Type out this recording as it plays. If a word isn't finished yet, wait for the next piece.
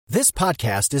This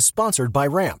podcast is sponsored by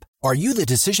Ramp. Are you the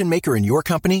decision maker in your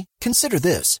company? Consider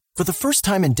this. For the first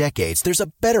time in decades, there's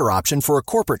a better option for a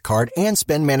corporate card and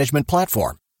spend management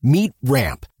platform. Meet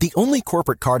Ramp, the only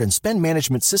corporate card and spend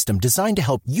management system designed to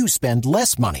help you spend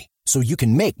less money so you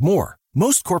can make more.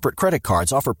 Most corporate credit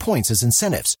cards offer points as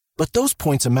incentives, but those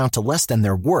points amount to less than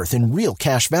their worth in real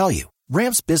cash value.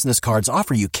 Ramp's business cards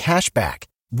offer you cash back,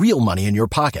 real money in your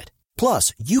pocket.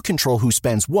 Plus, you control who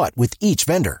spends what with each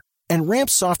vendor. And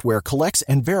Ramp's software collects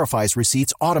and verifies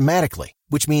receipts automatically,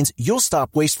 which means you'll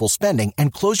stop wasteful spending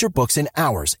and close your books in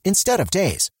hours instead of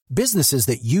days. Businesses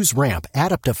that use Ramp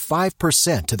add up to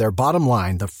 5% to their bottom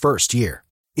line the first year.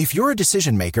 If you're a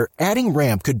decision maker, adding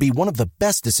Ramp could be one of the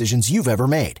best decisions you've ever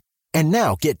made. And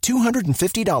now get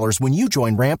 $250 when you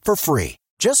join Ramp for free.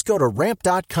 Just go to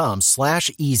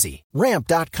ramp.com/easy.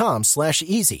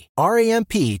 Ramp.com/easy.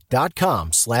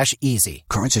 RAMP.com/easy.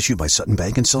 Cards issued by Sutton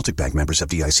Bank and Celtic Bank, members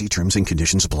FDIC. Terms and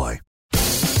conditions apply.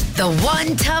 The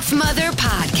One Tough Mother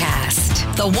Podcast.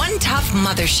 The One Tough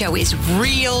Mother Show is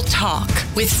real talk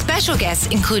with special guests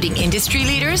including industry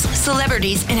leaders,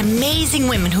 celebrities, and amazing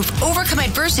women who've overcome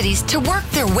adversities to work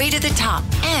their way to the top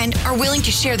and are willing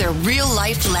to share their real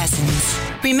life lessons.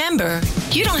 Remember,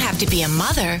 you don't have to be a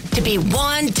mother to be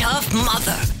one tough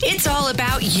mother. It's all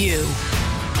about you.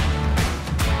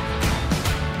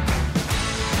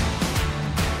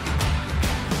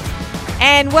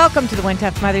 And welcome to the One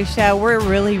Tough Mother Show. We're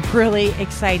really, really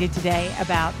excited today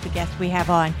about the guest we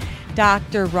have on.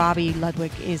 Dr. Robi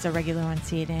Ludwig is a regular on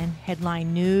CNN,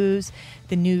 Headline News,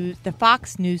 the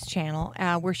Fox News channel,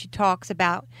 where she talks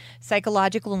about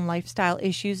psychological and lifestyle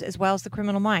issues as well as the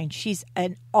criminal mind. She's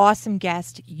an awesome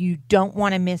guest. You don't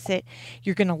want to miss it.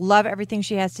 You're going to love everything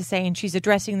she has to say, and she's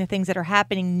addressing the things that are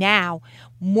happening now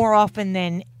more often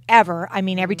than ever. I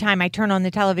mean, every time I turn on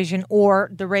the television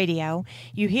or the radio,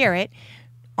 you hear it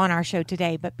on our show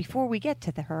today. But before we get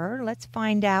to her, let's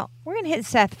find out. We're going to hit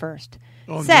Seth first.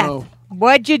 Oh, Seth, no.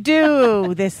 What'd you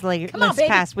do this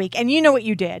past week? And you know what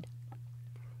you did.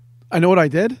 I know what I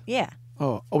did? Yeah.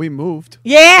 Oh, we moved.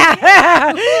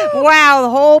 Yeah. Wow, the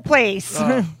whole place.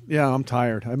 Yeah, I'm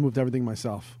tired. I moved everything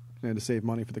myself. I had to save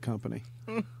money for the company.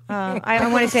 I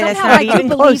want to say that's Somehow not even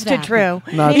close to true.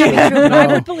 Not true. No. I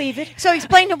would believe it. So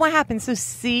explain to what happened. So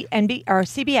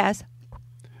CBS.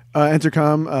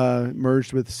 Entercom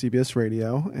merged with CBS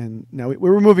Radio, and now we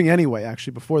were moving anyway,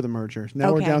 actually, before the merger.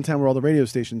 Now we're downtown where all the radio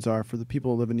stations are. For the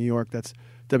people who live in New York, that's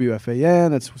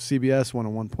WFAN, that's CBS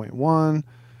 101.1,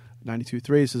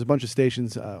 92.3. So there's a bunch of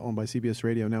stations owned by CBS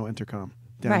Radio, now Entercom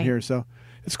down here. So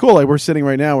it's cool. Like we're sitting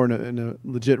right now, we're in a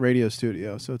legit radio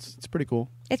studio, so it's pretty cool.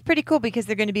 It's pretty cool because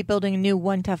they're going to be building a new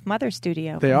One Tough Mother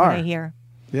studio. They are. I hear.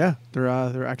 Yeah,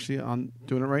 they're actually on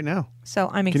doing it right now. So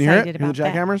I'm excited about that. Can you hear the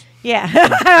jackhammers? Yeah,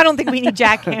 I don't think we need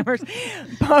jackhammers.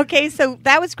 Okay, so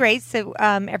that was great. So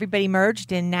everybody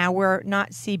merged, and now we're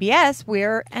not CBS,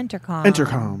 we're Entercom.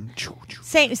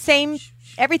 Same.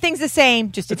 Everything's the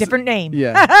same, just a different name.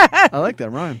 Yeah, I like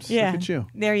that. Rhymes. Yeah. Look at you.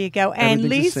 There you go. And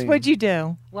Lise, what'd you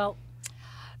do? Well,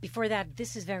 before that,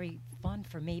 this is very fun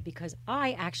for me because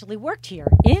I actually worked here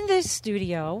in this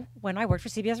studio when I worked for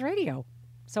CBS Radio.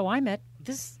 So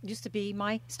this used to be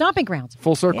my stomping grounds.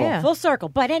 Full circle. Yeah. Full circle.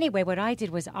 But anyway, what I did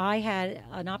was I had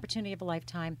an opportunity of a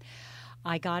lifetime.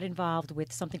 I got involved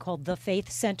with something called the Faith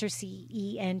Center,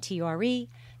 CENTRE.org,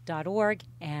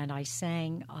 and I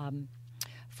sang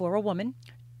for a woman,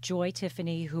 Joy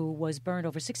Tiffany, who was burned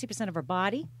over 60% of her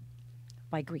body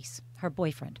by grease. Her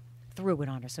boyfriend threw it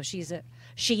on her. So she is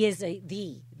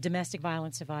the domestic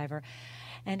violence survivor.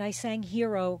 And I sang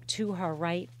Hero to her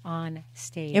right on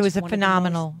stage. It was a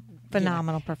phenomenal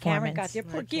performance. Karen got there.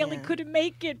 Poor Gailey couldn't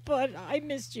make it, but I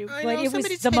missed you. But it was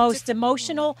the most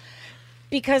emotional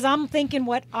because I'm thinking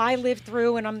what I lived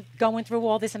through and I'm going through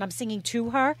all this and I'm singing to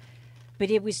her.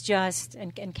 But it was just,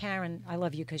 and Karen, I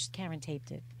love you because Karen taped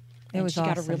it. It was she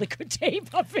got a really good tape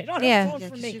of it on her phone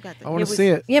for me. I want to see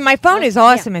it. Yeah, my phone is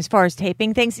awesome as far as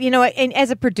taping things. You know, and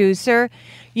as a producer,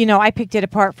 you know, I picked it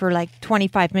apart for like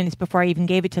 25 minutes before I even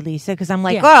gave it to Lisa because I'm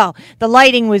like, well, the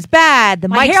lighting was bad. The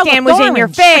mic stand was in your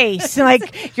face.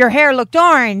 Like, your hair looked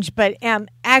orange. But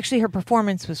actually, her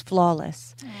performance was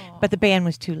flawless. But the band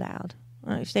was too loud.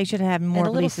 They should have had more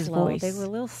of Lisa's voice. They were a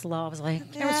little slow. I was like,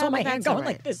 I saw my hand going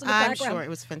like this in the background. I'm sure it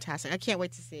was fantastic. I can't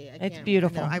wait to see it. It's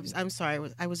beautiful. I'm sorry.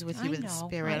 I was with you in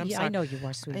spirit. I'm sorry. I know you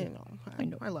were, sweetie. I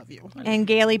know. I love you. And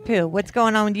Gailey Pooh, what's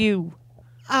going on with you?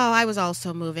 Oh, I was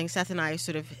also moving. Seth and I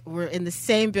sort of were in the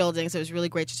same building, so it was really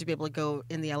great just to be able to go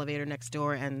in the elevator next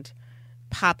door and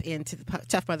pop into the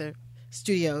Tough Mother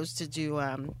Studios to do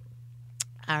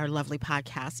our lovely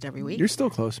podcast every week. You're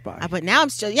still close by. But now I'm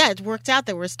still, it worked out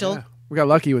that we're still... Yeah. We got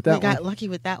lucky with that one. We got lucky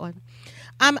with that one.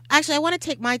 Actually, I want to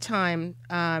take my time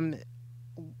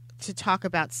to talk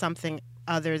about something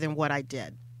other than what I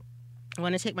did. I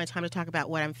want to take my time to talk about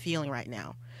what I'm feeling right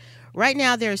now. Right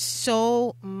now, there's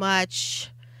so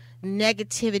much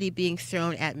negativity being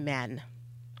thrown at men.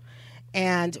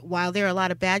 And while there are a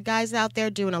lot of bad guys out there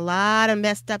doing a lot of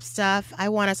messed up stuff, I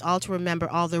want us all to remember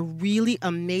all the really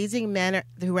amazing men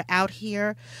who are out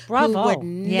here who would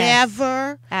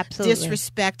never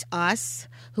disrespect us,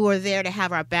 who are there to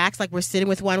have our backs, like we're sitting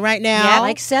with one right now. Yeah,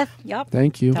 like Seth. Yep.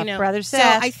 Thank you. Brother Seth.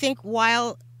 So I think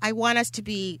while I want us to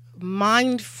be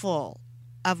mindful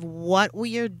of what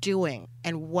we are doing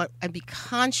and be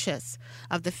conscious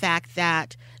of the fact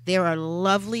that there are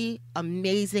lovely,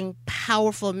 amazing,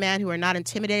 powerful men who are not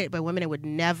intimidated by women and would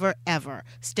never, ever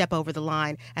step over the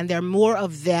line. And there are more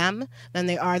of them than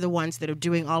there are the ones that are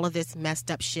doing all of this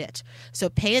messed up shit. So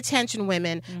pay attention,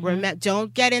 women.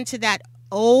 Don't get into that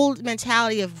old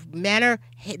mentality of men are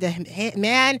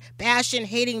man bashing,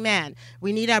 hating men.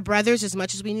 We need our brothers as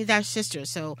much as we need our sisters.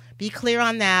 So be clear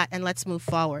on that, and let's move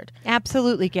forward.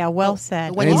 Absolutely, Gail. Well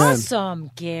said.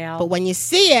 Awesome, Gail. But when you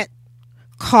see it,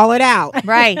 call it out.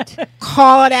 Right.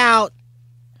 Call it out.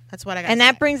 That's what I got. And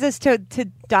that brings us to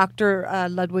Dr.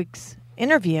 Ludwig's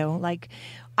interview. Like,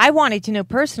 I wanted to know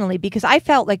personally, because I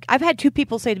felt like I've had two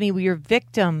people say to me, well, you're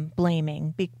victim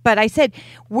blaming. But I said,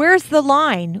 where's the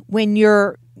line when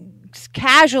you're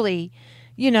casually,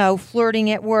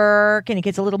 flirting at work and it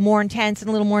gets a little more intense and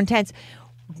a little more intense?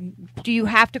 Do you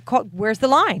have to call? Where's the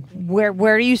line?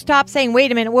 Where do you stop saying,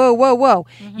 wait a minute, whoa, whoa, whoa?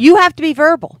 You have to be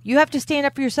verbal. You have to stand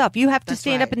up for yourself. You have to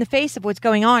stand up in the face of what's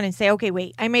going on and say, okay,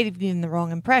 wait, I may have given the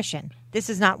wrong impression. This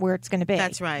is not where it's going to be.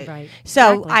 That's right.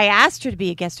 So Exactly. I asked her to be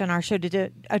a guest on our show to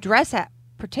address that,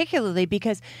 particularly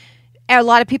because a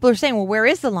lot of people are saying, well, where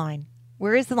is the line?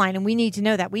 Where is the line? And we need to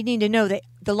know that. We need to know that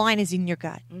the line is in your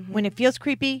gut. When it feels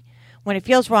creepy, when it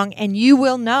feels wrong, and you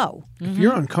will know. If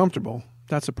you're uncomfortable,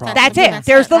 that's a problem. That's it.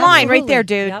 There's the line right there,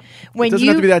 dude. Yep. When it doesn't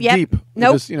have to be that deep.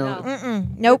 Nope. Just, Nope.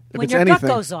 If When it's your anything.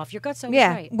 gut goes off, your gut's always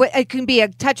Yeah. right. It can be a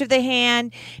touch of the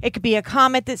hand. It could be a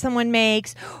comment that someone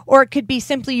makes, or it could be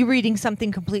simply you reading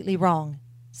something completely wrong.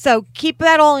 So keep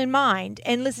that all in mind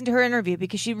and listen to her interview,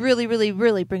 because she really, really,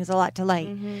 really brings a lot to light.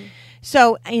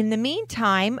 So in the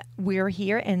meantime, we're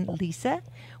here. And Lisa,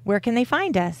 where can they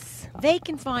find us? They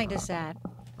can find us at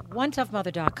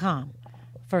onetoughmother.com,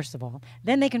 first of all.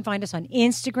 Then they can find us on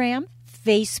Instagram,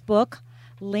 Facebook,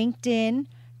 LinkedIn,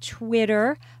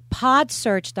 Twitter,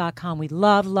 podsearch.com. We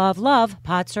love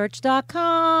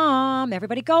podsearch.com.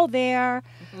 Everybody go there.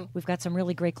 We've got some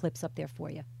really great clips up there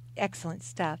for you. Excellent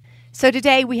stuff. So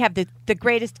today we have the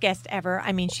greatest guest ever.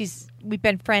 I mean, we've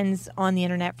been friends on the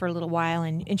internet for a little while,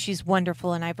 and she's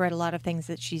wonderful, and I've read a lot of things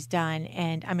that she's done,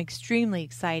 and I'm extremely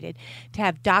excited to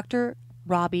have Dr.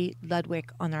 Robi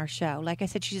Ludwig on our show. Like I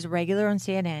said, she's a regular on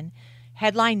CNN,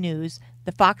 Headline News,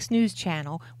 the Fox News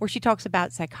channel, where she talks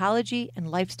about psychology and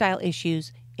lifestyle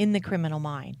issues in the criminal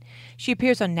mind. She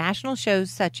appears on national shows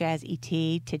such as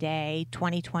E.T., Today,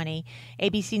 2020,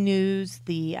 ABC News,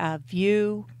 The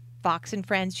View, Fox and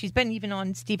Friends. She's been even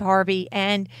on Steve Harvey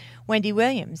and Wendy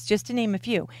Williams, just to name a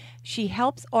few. She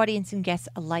helps audience and guests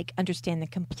alike understand the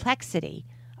complexity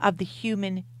of the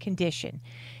human condition.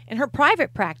 In her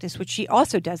private practice, which she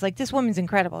also does, like, this woman's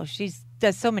incredible. She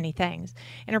does so many things.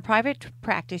 In her private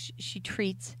practice, she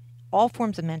treats all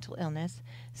forms of mental illness,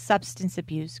 substance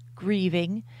abuse,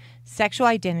 grieving, sexual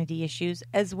identity issues,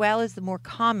 as well as the more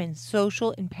common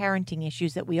social and parenting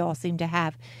issues that we all seem to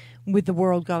have with the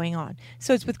world going on.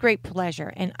 So it's with great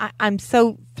pleasure. And I'm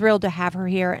so thrilled to have her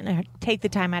here and take the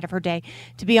time out of her day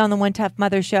to be on the One Tough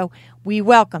Mother show. We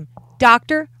welcome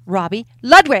Dr. Robi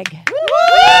Ludwig.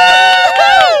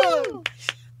 Woo!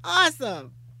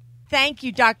 Awesome. Thank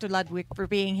you, Dr. Ludwig, for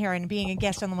being here and being a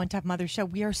guest on the One Tough Mother show.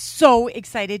 We are so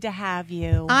excited to have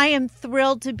you. I am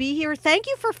thrilled to be here. Thank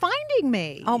you for finding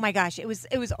me. Oh my gosh, it was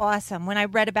awesome when I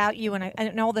read about you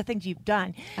and all the things you've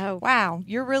done. Oh. Wow,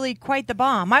 you're really quite the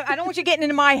bomb. I don't want you getting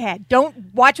into my head.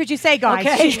 Don't watch what you say, guys.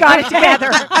 Okay. She's got it together.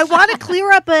 I want to clear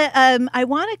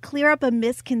up a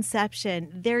misconception.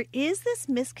 There is this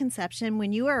misconception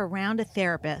when you are around a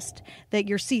therapist that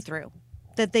you're see-through,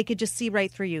 that they could just see right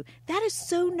through you. That is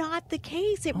so not the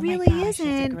case. It really gosh, isn't.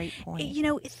 that's a great point. You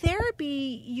know,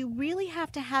 therapy, you really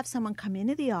have to have someone come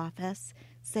into the office,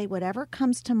 say whatever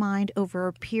comes to mind over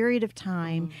a period of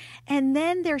time, and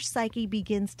then their psyche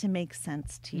begins to make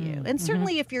sense to you. And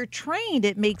certainly if you're trained,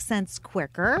 it makes sense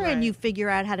quicker, and you figure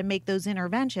out how to make those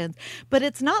interventions. But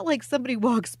it's not like somebody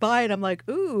walks by and I'm like,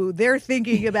 ooh, they're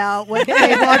thinking about what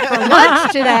they want for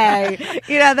lunch today.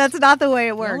 You know, that's not the way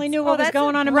it works. I only knew what was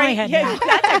going on in my head. Yeah,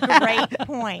 that's a great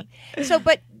point. So,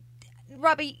 but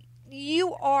Robbie,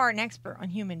 you are an expert on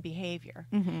human behavior.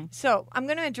 So I'm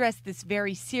going to address this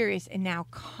very serious and now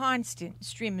constant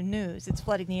stream of news that's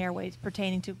flooding the airwaves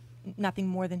pertaining to nothing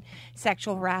more than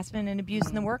sexual harassment and abuse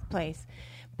in the workplace.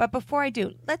 But before I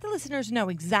do, let the listeners know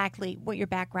exactly what your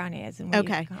background is. And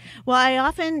okay. Well, I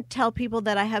often tell people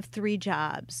that I have 3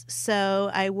 jobs. So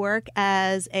I work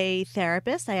as a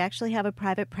therapist. I actually have a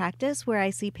private practice where I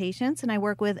see patients, and I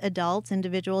work with adults,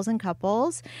 individuals, and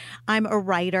couples. I'm a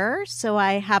writer, so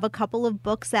I have a couple of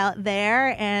books out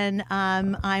there, and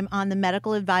I'm on the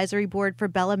medical advisory board for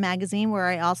Bella Magazine, where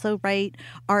I also write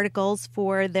articles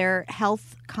for their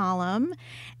health column.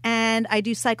 And I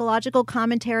do psychological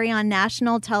commentary on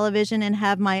national television and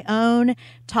have my own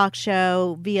talk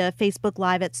show via Facebook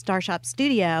Live at Starshop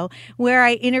Studio, where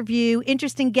I interview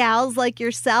interesting gals like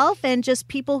yourself and just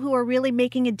people who are really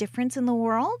making a difference in the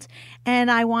world.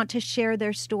 And I want to share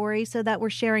their story so that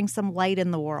we're sharing some light in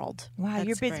the world. Wow, That's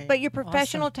you're busy. great. But your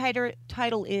professional Awesome.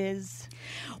 title is?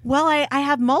 Well, I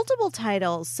have multiple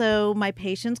titles. So my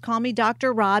patients call me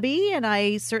Dr. Robi, and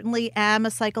I certainly am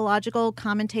a psychological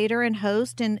commentator and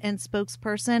host and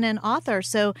spokesperson and author.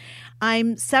 So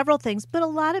I'm several things, but a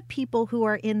lot of people who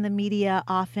are in the media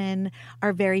often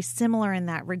are very similar in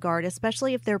that regard,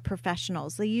 especially if they're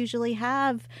professionals. They usually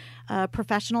have a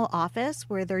professional office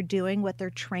where they're doing what they're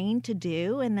trained to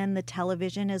do, and then the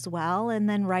television as well, and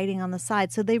then writing on the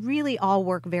side. So they really all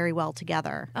work very well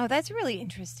together. Oh, that's really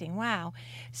interesting. Wow.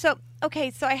 So,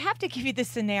 okay, so I have to give you this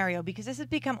scenario because this has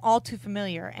become all too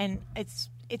familiar, and it's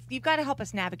you've got to help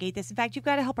us navigate this. In fact, you've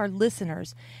got to help our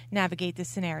listeners navigate this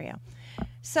scenario.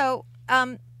 So,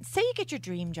 say you get your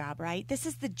dream job, right? This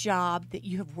is the job that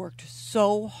you have worked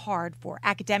so hard for,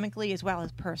 academically as well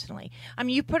as personally. I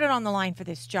mean, you put it on the line for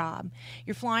this job.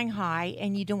 You're flying high,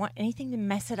 and you don't want anything to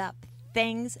mess it up.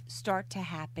 Things start to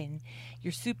happen.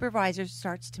 Your supervisor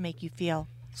starts to make you feel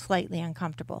slightly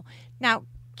uncomfortable. Now,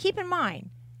 keep in mind,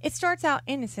 it starts out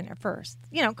innocent at first,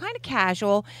 kind of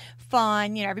casual,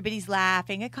 fun, everybody's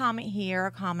laughing, a comment here,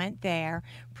 a comment there,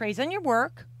 praise on your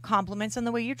work, compliments on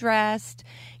the way you're dressed,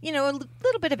 a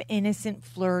little bit of innocent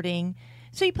flirting.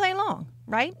 So you play along,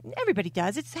 right? Everybody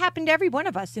does. It's happened to every one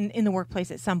of us in the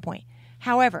workplace at some point.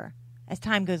 However, as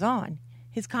time goes on,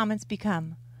 his comments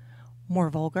become more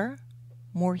vulgar,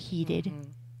 more heated,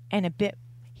 and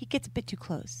he gets a bit too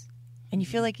close. And you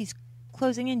feel like he's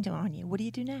closing in on you. What do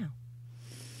you do now?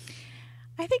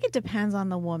 I think it depends on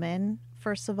the woman,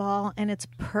 first of all, and it's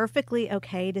perfectly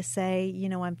okay to say,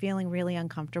 I'm feeling really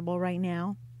uncomfortable right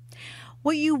now.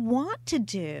 What you want to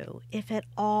do, if at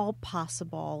all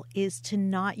possible, is to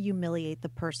not humiliate the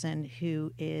person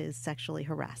who is sexually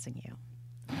harassing you,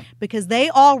 because they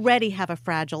already have a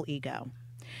fragile ego.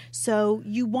 So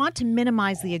you want to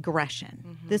minimize the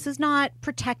aggression. This is not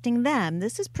protecting them.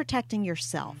 This is protecting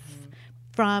yourself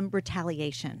from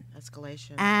retaliation.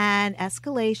 Escalation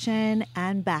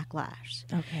And backlash.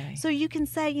 Okay. So you can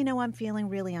say, I'm feeling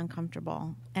really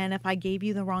uncomfortable. And if I gave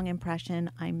you the wrong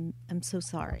impression, I'm so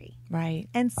sorry. Right.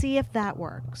 And see if that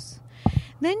works.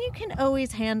 Then you can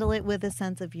always handle it with a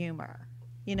sense of humor.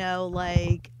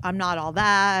 Like, I'm not all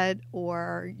that,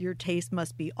 or your taste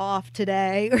must be off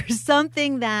today, or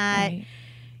something that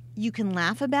you can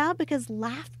laugh about, because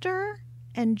laughter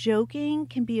and joking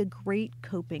can be a great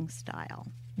coping style.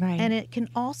 Right. And it can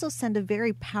also send a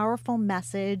very powerful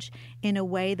message in a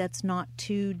way that's not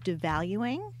too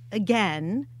devaluing.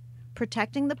 Again,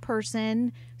 protecting the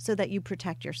person so that you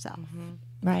protect yourself.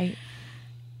 Right.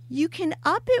 You can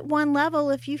up it one level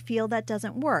if you feel that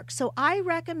doesn't work. So I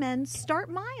recommend start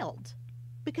mild,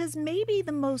 because maybe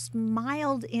the most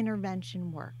mild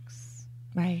intervention works.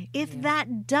 Right. If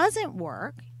that doesn't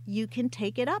work, you can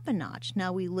take it up a notch.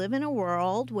 Now, we live in a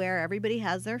world where everybody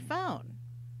has their phone,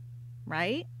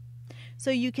 right? So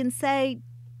you can say,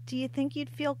 do you think you'd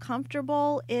feel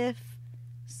comfortable if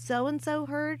so-and-so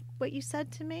heard what you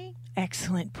said to me?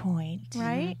 Excellent point.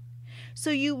 Right? So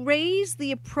you raise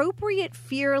the appropriate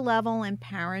fear level and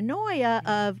paranoia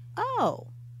of,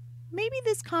 maybe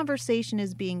this conversation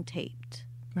is being taped.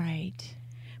 Right.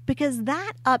 Because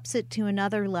that ups it to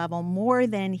another level more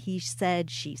than he said,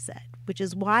 she said, which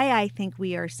is why I think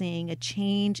we are seeing a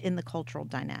change in the cultural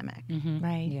dynamic.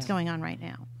 Right. It's going on right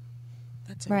now.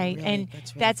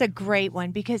 That's a great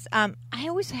one, because I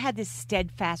always had this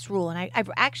steadfast rule, and I've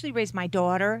actually raised my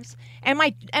daughters and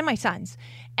my sons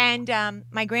and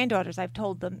my granddaughters. I've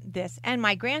told them this, and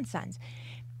my grandsons.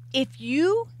 If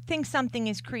you think something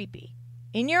is creepy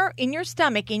in your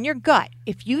stomach, in your gut,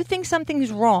 if you think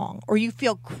something's wrong or you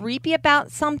feel creepy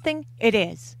about something, it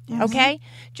is. Okay?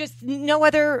 Just no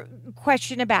other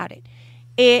question about it.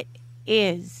 It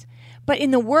is. But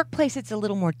in the workplace, it's a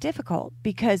little more difficult,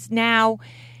 because now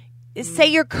say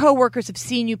your coworkers have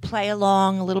seen you play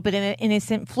along a little bit in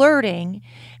innocent flirting,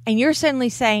 and you're suddenly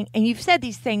saying, and you've said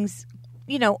these things,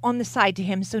 on the side to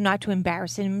him, so not to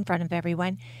embarrass him in front of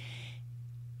everyone.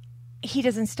 He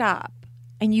doesn't stop,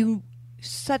 and you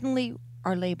suddenly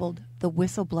are labeled the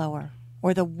whistleblower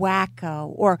or the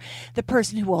wacko or the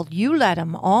person who, well, you let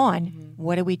him on. Mm-hmm.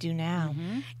 What do we do now?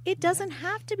 Mm-hmm. It doesn't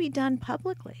have to be done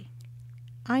publicly.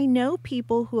 I know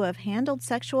people who have handled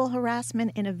sexual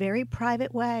harassment in a very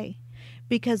private way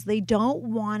because they don't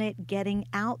want it getting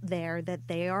out there that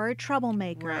they are a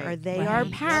troublemaker or they are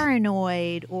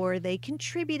paranoid or they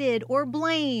contributed or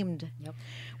blamed. Yep.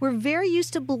 We're very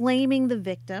used to blaming the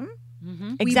victim.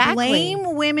 Mm-hmm. Exactly. We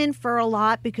blame women for a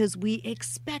lot because we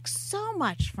expect so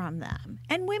much from them.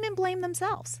 And women blame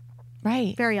themselves.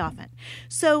 Right. Very often.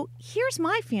 So here's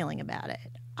my feeling about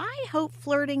it. I hope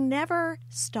flirting never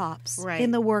stops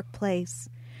in the workplace.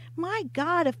 My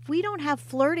God, if we don't have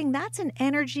flirting, that's an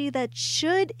energy that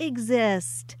should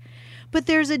exist. But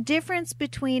there's a difference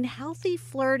between healthy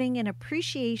flirting and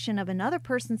appreciation of another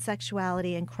person's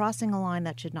sexuality and crossing a line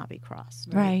that should not be crossed.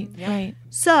 Right, right.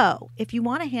 So if you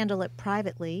want to handle it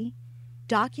privately,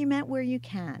 document where you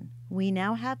can. We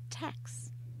now have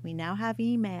texts. We now have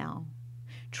email.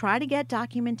 Try to get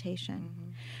documentation. Mm-hmm.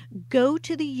 Go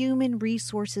to the Human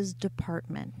Resources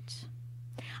Department.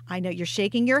 I know you're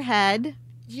shaking your head.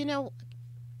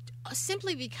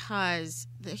 Simply because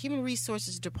the Human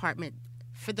Resources Department,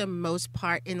 for the most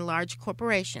part in large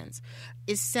corporations,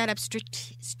 is set up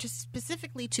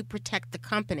specifically to protect the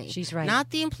company. She's right.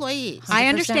 Not the employees. I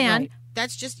understand. Right.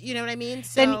 That's just, you know what I mean?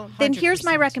 So then here's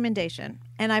my recommendation.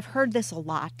 And I've heard this a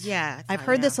lot. Yeah. I've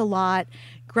heard this a lot.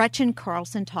 Gretchen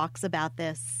Carlson talks about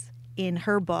this in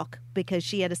her book because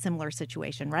she had a similar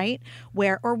situation, right?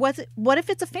 What if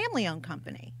it's a family-owned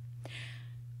company?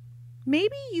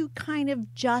 Maybe you kind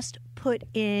of just put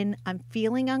in, I'm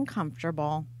feeling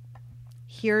uncomfortable.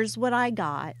 Here's what I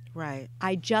got. Right.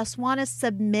 I just want to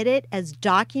submit it as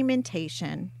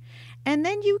documentation. And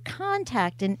then you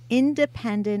contact an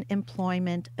independent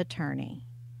employment attorney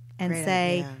and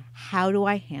say, how do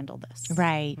I handle this?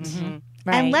 Right. Mm-hmm.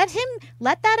 Right. And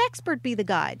let that expert be the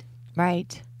guide.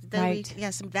 Right.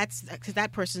 Yes, that's because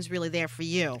that person's really there for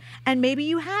you. And maybe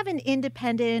you have an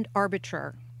independent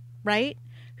arbiter, right,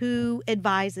 who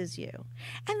advises you.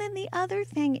 And then the other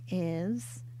thing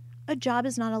is, a job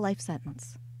is not a life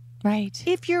sentence. Right.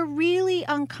 If you're really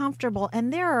uncomfortable,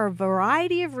 and there are a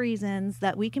variety of reasons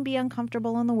that we can be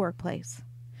uncomfortable in the workplace,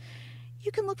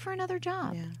 you can look for another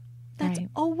job. Yeah. That's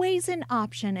always an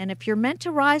option. And if you're meant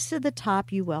to rise to the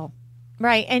top, you will.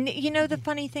 Right. And, the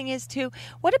funny thing is, too,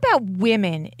 what about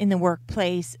women in the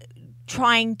workplace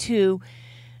trying to,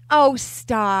 oh,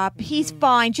 stop, he's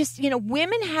fine. Just,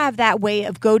 women have that way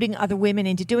of goading other women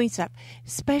into doing stuff,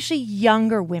 especially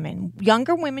younger women.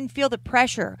 Younger women feel the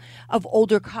pressure of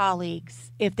older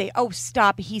colleagues if they, oh,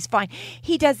 stop, he's fine.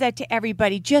 He does that to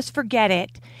everybody. Just forget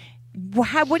it.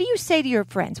 What do you say to your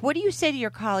friends? What do you say to your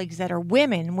colleagues that are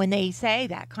women when they say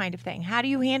that kind of thing? How do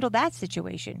you handle that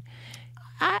situation?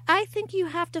 I think you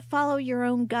have to follow your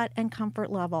own gut and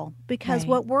comfort level because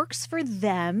what works for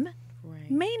them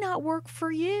may not work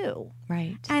for you.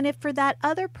 Right. And if for that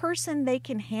other person they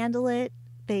can handle it,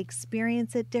 they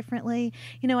experience it differently.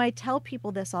 I tell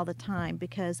people this all the time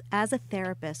because as a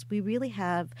therapist, we really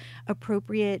have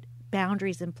appropriate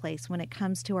boundaries in place when it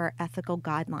comes to our ethical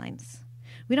guidelines.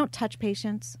 We don't touch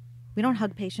patients. We don't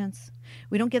hug patients.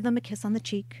 We don't give them a kiss on the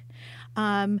cheek.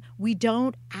 We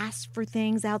don't ask for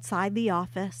things outside the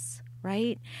office,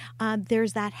 right?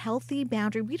 There's that healthy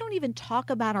boundary. We don't even talk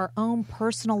about our own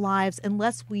personal lives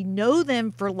unless we know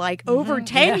them for over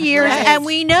 10 years. Right. And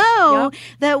we know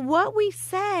that what we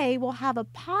say will have a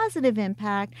positive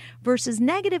impact versus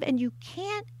negative. And you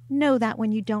can't know that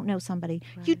when you don't know somebody.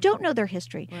 Right. You don't know their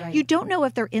history. Right. You don't know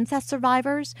if they're incest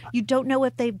survivors. You don't know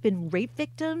if they've been rape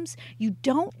victims. You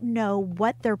don't know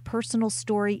what their personal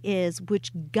story is,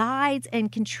 which guides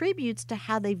and contributes to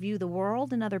how they view the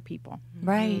world and other people.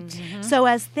 Right. Mm-hmm. So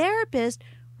as therapists,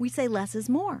 we say less is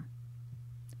more.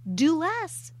 Do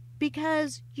less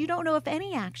because you don't know if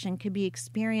any action could be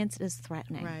experienced as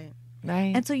threatening. Right.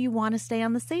 Right. And so you want to stay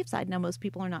on the safe side. Now, most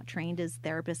people are not trained as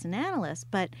therapists and analysts,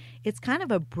 but it's kind of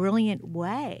a brilliant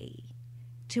way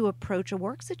to approach a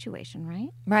work situation, right?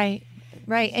 Right.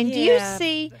 Right. And do you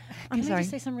see... I'm sorry. I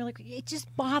just say something really quick? It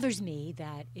just bothers me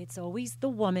that it's always the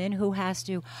woman who has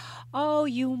to, oh,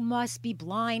 you must be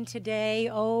blind today,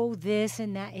 oh, this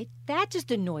and that. That just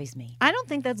annoys me. I don't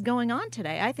think that's going on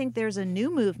today. I think there's a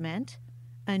new movement,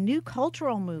 a new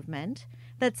cultural movement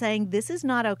that's saying this is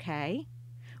not okay.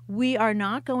 We are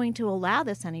not going to allow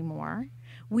this anymore.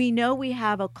 We know we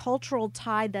have a cultural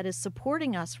tide that is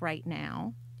supporting us right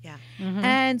now. Yeah.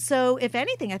 And so, if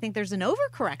anything, I think there's an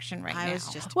overcorrection right now. I was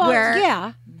just Well, where-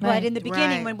 yeah, but Right. in the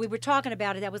beginning Right. when we were talking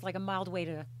about it, that was like a mild way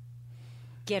to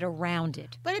get around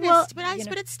it. But it Well, is.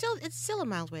 But it's still a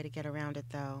mild way to get around it,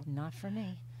 though. Not for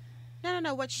me.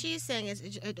 No. What she's saying is,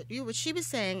 what she was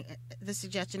saying, the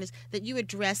suggestion is that you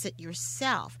address it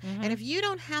yourself. And if you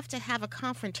don't have to have a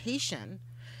confrontation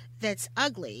that's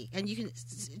ugly, and you can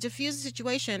diffuse the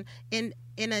situation in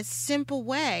a simple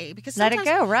way, because Let it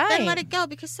sometimes- go, right. Then let it go,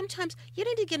 because sometimes you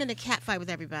don't need to get in a cat fight with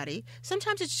everybody.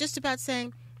 Sometimes it's just about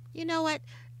saying, you know what,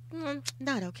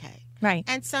 not okay. Right.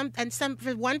 And some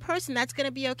for one person that's going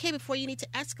to be okay before you need to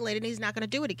escalate it, and he's not going to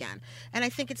do it again. And I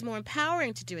think it's more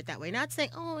empowering to do it that way, not saying,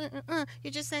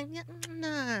 you're just saying,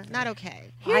 nah, not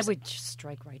okay. I would just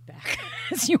strike right back,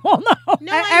 as you all know.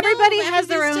 No, I know, Everybody has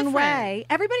their everybody's own different. way.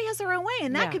 Everybody has their own way,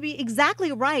 and that Yeah. could be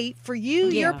exactly right for you,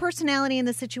 your Yeah. personality, and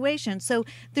the situation. So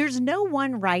there's no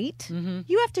one right.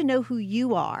 You have to know who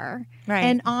you are Right.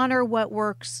 and honor what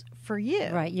works for you.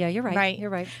 Right, yeah, you're right. Right. You're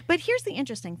right. But here's the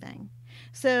interesting thing.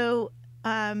 So,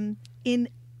 in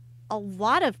a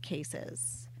lot of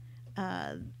cases,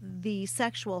 the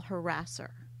sexual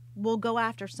harasser will go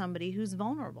after somebody who's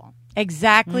vulnerable.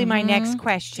 Exactly my next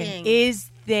question. Ding.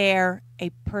 Is there a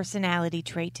personality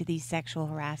trait to these sexual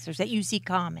harassers that you see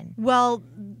common? Well,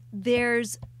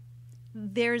 there's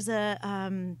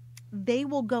a they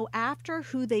will go after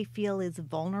who they feel is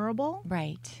vulnerable,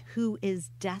 Right. who is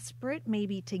desperate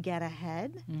maybe to get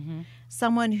ahead,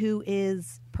 someone who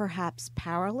is perhaps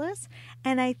powerless.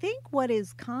 And I think what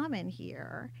is common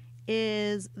here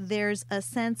is there's a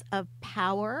sense of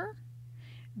power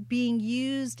being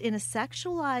used in a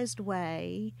sexualized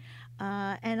way,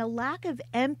 and a lack of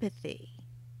empathy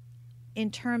in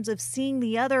terms of seeing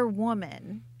the other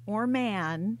woman or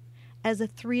man as a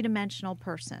three-dimensional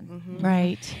person.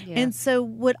 Right. Yeah. And so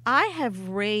what I have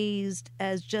raised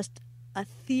as just a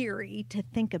theory to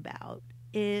think about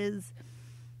is,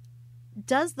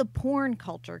 does the porn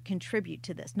culture contribute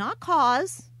to this? Not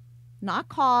cause,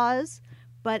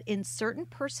 but in certain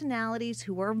personalities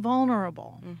who are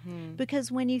vulnerable.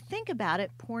 Because when you think about it,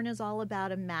 porn is all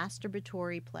about a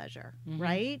masturbatory pleasure,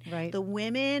 right? Right. The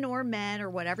women or men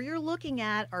or whatever you're looking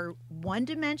at are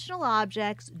one-dimensional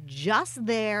objects just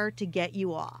there to get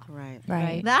you off. Right.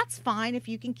 Right. That's fine if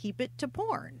you can keep it to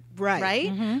porn. Right.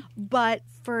 Right? But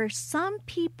for some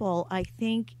people, I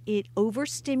think it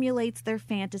overstimulates their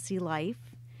fantasy life.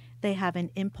 They have an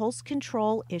impulse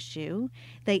control issue.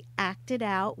 They act it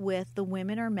out with the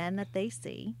women or men that they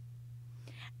see.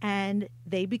 And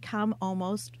they become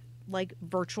almost like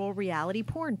virtual reality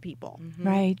porn people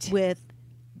Right. with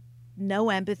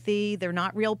no empathy. They're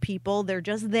not real people. They're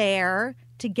just there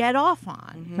to get off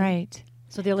on. Right.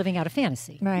 So they're living out a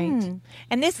fantasy. Right.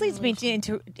 And this leads me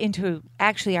into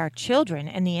actually our children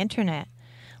and the internet.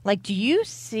 Like, do you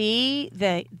see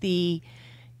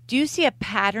do you see a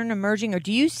pattern emerging, or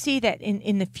do you see that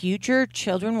in the future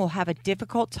children will have a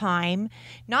difficult time,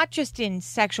 not just in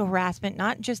sexual harassment,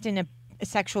 not just in a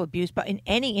sexual abuse, but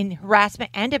in harassment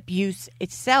and abuse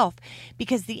itself,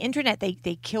 because the internet, they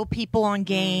kill people on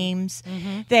games.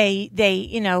 They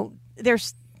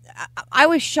there's I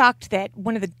was shocked that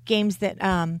one of the games that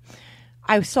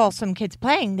I saw some kids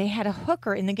playing, they had a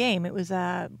hooker in the game. It was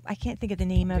I can't think of the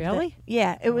name of it. Really?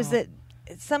 Yeah, it was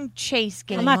some chase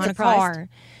game I'm not on surprised.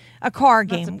 a car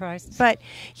game. surprised. But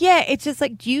yeah, it's just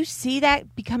like, do you see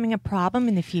that becoming a problem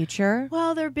in the future?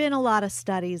 Well, there have been a lot of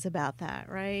studies about that,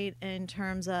 right? In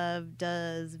terms of,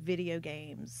 does video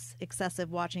games,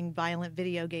 excessive watching violent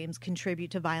video games,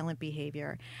 contribute to violent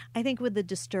behavior? I think with the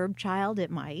disturbed child,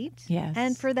 it might. Yes.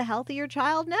 And for the healthier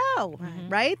child, no.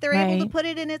 Right? They're able to Right. put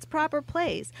it in its proper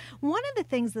place. One of the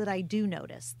things that I do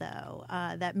notice, though,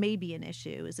 that may be an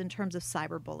issue is in terms of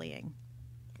cyberbullying.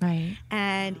 Right.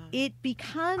 And it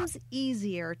becomes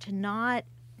easier to not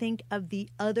think of the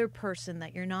other person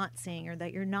that you're not seeing or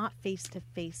that you're not face to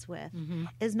face with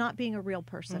as not being a real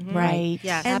person. Right.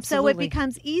 Yes. And so it Absolutely.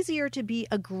 becomes easier to be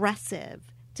aggressive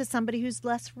to somebody who's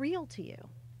less real to you.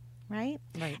 Right?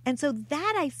 Right. And so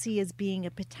that I see as being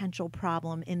a potential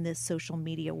problem in this social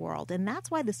media world. And that's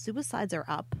why the suicides are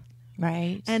up.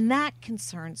 Right. And that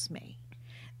concerns me.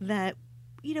 That,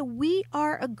 we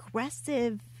are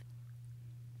aggressive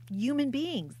human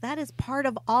beings. That is part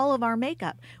of all of our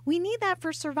makeup. We need that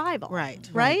for survival. Right.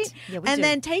 Right? Yeah, we and do.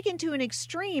 then taken to an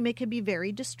extreme, it can be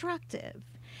very destructive.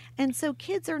 And so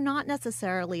kids are not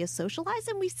necessarily as socialized,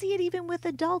 and we see it even with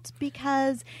adults,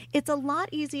 because it's a lot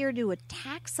easier to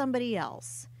attack somebody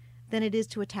else than it is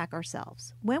to attack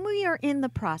ourselves. When we are in the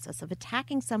process of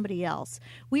attacking somebody else,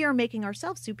 we are making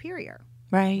ourselves superior.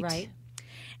 Right. Right.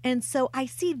 And so I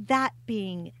see that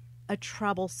being a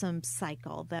troublesome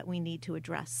cycle that we need to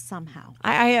address somehow.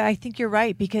 I think you're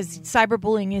right, because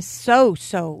cyberbullying is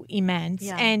so immense.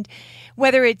 Yeah. And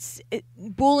whether it's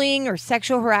bullying or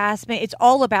sexual harassment, it's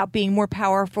all about being more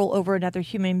powerful over another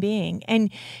human being.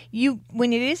 And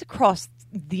when it is across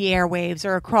the airwaves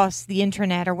or across the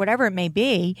internet or whatever it may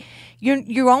be,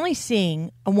 you're only seeing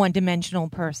a one-dimensional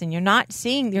person. You're not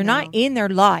in their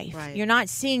life. Right. You're not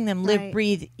seeing them live, Right.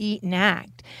 breathe, eat, and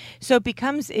act. So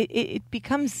it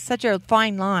becomes such a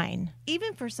fine line.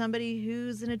 Even for somebody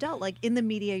who's an adult, like in the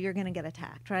media, you're going to get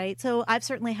attacked, right? So I've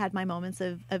certainly had my moments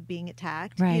of being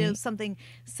attacked. Right. Something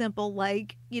simple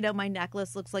like, my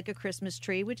necklace looks like a Christmas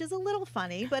tree, which is a little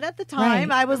funny. But at the time,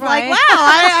 Right. I was Right. like, wow,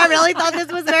 I really thought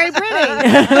this was very pretty.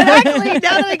 But actually, now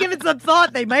that I give it some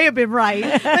thought, they may have been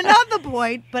right. But not the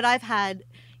point. But I've had,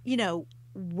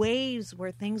 waves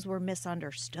where things were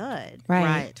misunderstood.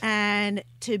 Right. And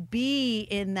to be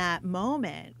in that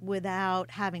moment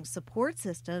without having support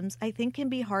systems, I think can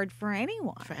be hard for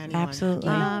anyone. For anyone. Absolutely.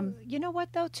 You know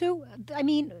what, though, too? I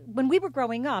mean, when we were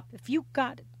growing up, if you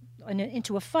got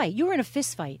into a fight, you were in a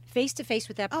fist fight, face to face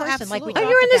with that person. Like we absolutely. talked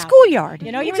You're in the about. schoolyard. You're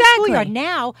in the Exactly. schoolyard.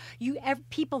 Now,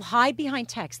 people hide behind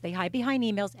text, they hide behind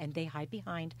emails, and they hide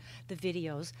behind the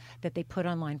videos that they put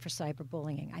online for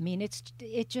cyberbullying. I mean,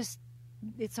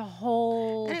 it's a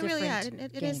whole And it really, different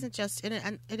it game.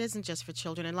 isn't just for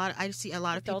children. And I see a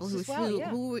lot of people Adults who as well, yeah.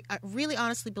 who really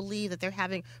honestly believe that they're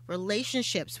having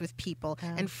relationships with people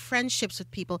and friendships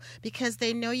with people because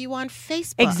they know you on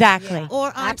Facebook, Exactly. or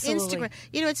on Absolutely. Instagram.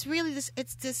 It's really this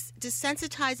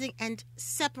desensitizing and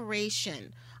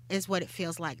separation is what it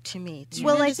feels like to me.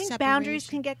 Well, I Tremendous think boundaries separation.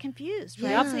 can get confused, right?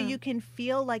 Yeah. So you can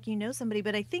feel like you know somebody,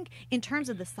 but I think in terms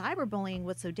of the cyberbullying,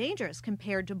 what's so dangerous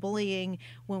compared to bullying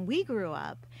when we grew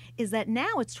up is that now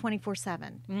it's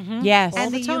 24/7. Yes. All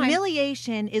And the the time.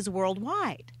 humiliation is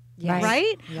worldwide. Yes.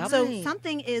 Right? Yep. So Right.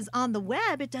 something is on the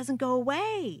web, it doesn't go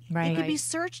away. Right. It could be Right.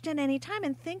 searched at any time.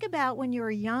 And think about when you're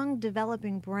a young,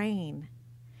 developing brain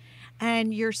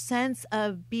and your sense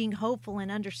of being hopeful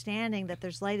and understanding that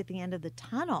there's light at the end of the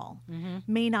tunnel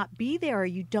may not be there, or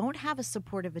you don't have a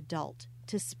supportive adult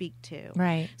to speak to.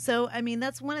 Right. So, I mean,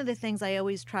 that's one of the things I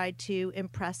always try to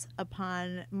impress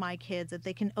upon my kids, that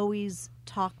they can always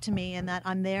talk to me and that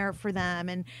I'm there for them.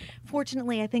 And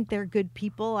fortunately, I think they're good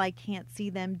people. I can't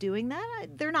see them doing that.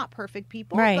 They're not perfect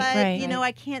people, Right, but, right.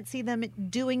 I can't see them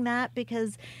doing that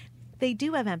because they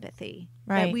do have empathy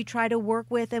Right. that we try to work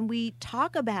with, and we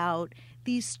talk about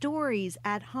these stories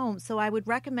at home. So I would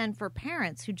recommend for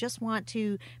parents who just want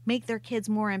to make their kids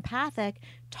more empathic,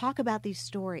 talk about these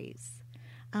stories.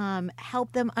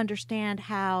 Help them understand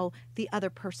how the other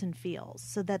person feels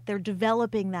so that they're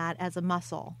developing that as a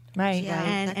muscle Right. Yeah. Right.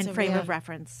 and That's a frame real- of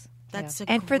reference. That's a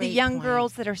And for the great young point.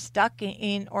 girls that are stuck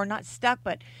in, or not stuck,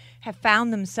 but have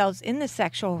found themselves in the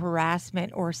sexual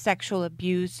harassment or sexual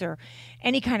abuse or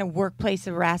any kind of workplace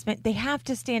harassment, they have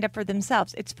to stand up for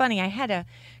themselves. It's funny. I had a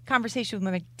conversation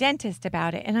with my dentist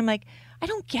about it, and I'm like, I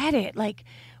don't get it. Like,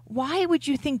 why would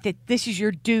you think that this is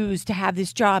your dues to have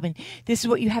this job and this is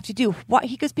what you have to do? Why?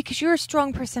 He goes, because you're a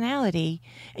strong personality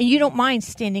and you don't mind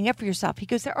standing up for yourself. He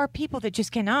goes, there are people that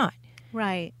just cannot.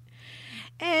 Right.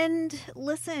 And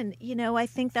listen, I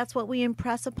think that's what we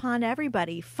impress upon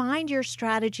everybody. Find your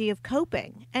strategy of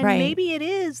coping. And Right. maybe it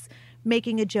is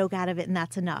making a joke out of it, and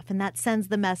that's enough. And that sends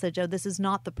the message, oh, this is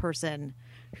not the person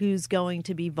who's going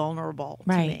to be vulnerable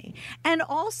to Right. me. And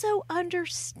also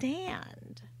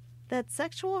understand that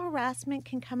sexual harassment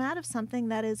can come out of something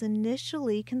that is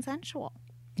initially consensual.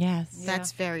 Yes.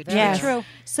 That's very true. Yes. True.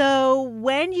 So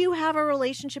when you have a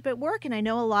relationship at work, and I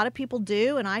know a lot of people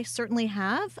do, and I certainly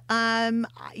have, I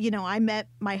met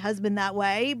my husband that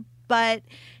way, but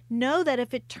know that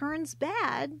if it turns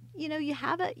bad, you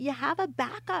have a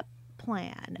backup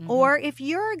plan. Or if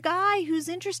you're a guy who's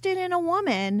interested in a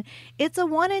woman, it's a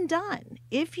one and done.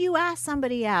 If you ask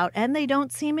somebody out and they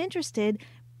don't seem interested,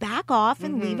 back off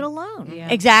and leave it alone. Yeah.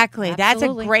 Exactly.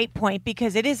 Absolutely. That's a great point,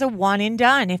 because it is a one and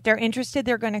done. If they're interested,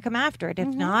 they're going to come after it. If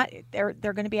not, they're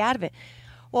going to be out of it.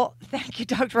 Well, thank you,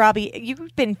 Dr. Robi.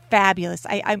 You've been fabulous.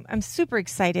 I'm super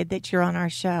excited that you're on our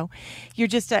show. You're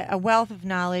just a wealth of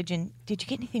knowledge. And did you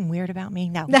get anything weird about me?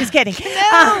 No, just kidding.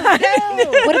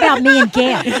 What about me and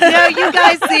Gail? No, you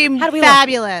guys seem How do we look?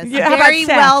 fabulous. Yeah, how about Very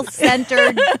Seth?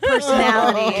 well-centered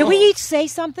personality. Can we each say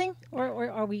something, or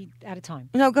are we out of time?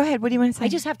 No, go ahead. What do you want to say? I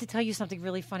just have to tell you something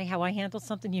really funny, how I handled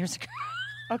something years ago.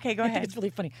 Okay, go I think ahead. it's really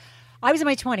funny. I was in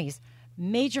my 20s,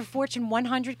 major Fortune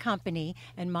 100 company,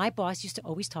 and my boss used to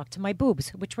always talk to my boobs,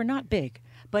 which were not big.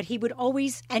 but he would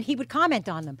always, and he would comment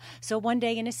on them. So one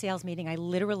day in a sales meeting, I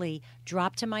literally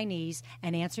dropped to my knees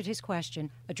and answered his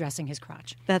question, addressing his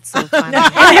crotch. That's so funny. And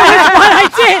it was what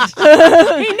I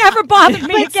did. He never bothered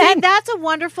me But again. see, that's a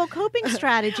wonderful coping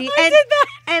strategy. I did that.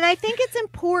 And I think it's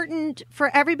important for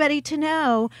everybody to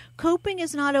know coping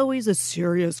is not always a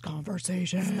serious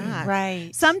conversation. It's not.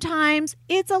 Right. Sometimes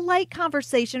it's a light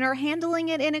conversation or handling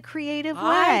it in a creative way.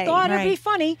 I thought it'd be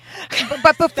funny.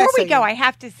 But before we go, I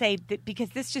have to say that because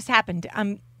this just happened.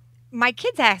 My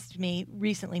kids asked me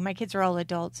recently. My kids are all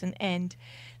adults, and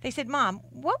they said, "Mom,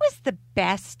 what was the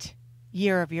best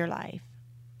year of your life?"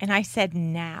 And I said,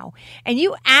 "Now." And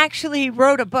you actually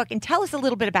wrote a book. And tell us a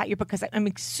little bit about your book because I'm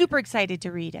super excited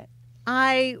to read it.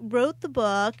 I wrote the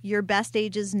book, Your Best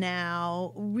Age Is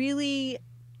Now, really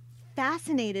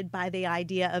fascinated by the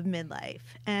idea of midlife.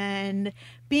 And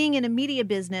being in a media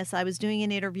business, I was doing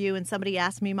an interview and somebody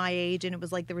asked me my age and it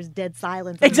was like there was dead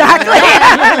silence. Exactly.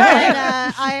 And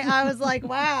I was like,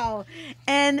 wow.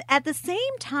 And at the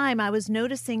same time, I was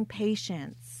noticing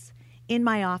patients in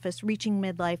my office reaching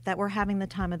midlife that were having the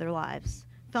time of their lives.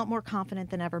 Felt more confident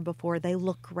than ever before. They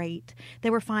look great. They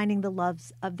were finding the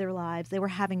loves of their lives. They were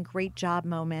having great job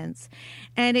moments.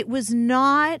 And it was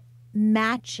not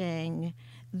matching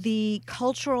the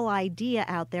cultural idea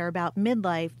out there about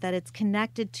midlife that it's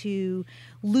connected to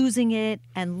losing it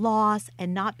and loss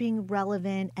and not being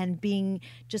relevant and being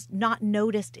just not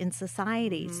noticed in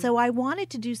society. Mm-hmm. So I wanted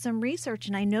to do some research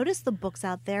and I noticed the books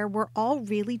out there were all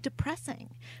really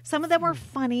depressing. Some of them were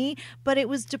funny, but it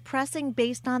was depressing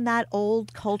based on that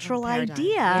old cultural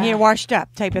idea. And you're washed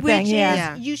up type of thing. Which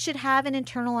Yeah. is you should have an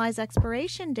internalized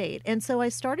expiration date. And so I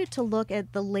started to look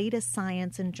at the latest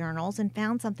science in journals and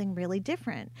found something really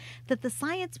different. That the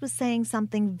science was saying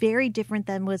something very different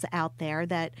than was out there,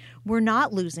 that we're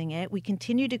not losing it. We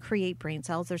continue to create brain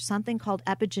cells. There's something called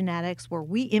epigenetics where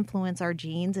we influence our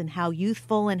genes and how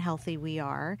youthful and healthy we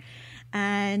are.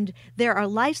 And there are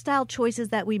lifestyle choices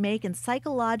that we make, and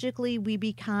psychologically we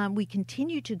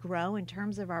continue to grow in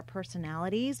terms of our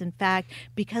personalities. In fact,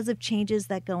 because of changes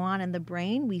that go on in the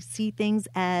brain, we see things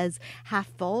as half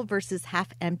full versus half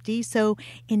empty. So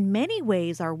in many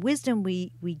ways, our wisdom,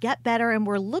 we get better and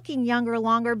we're looking younger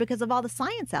longer because of all the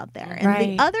science out there. And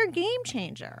Right. the other game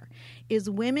changer is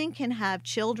women can have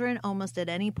children almost at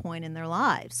any point in their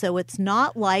lives. So it's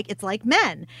not like, it's like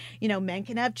men. You know, men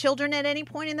can have children at any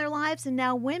point in their lives. And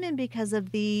now women, because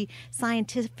of the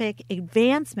scientific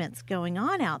advancements going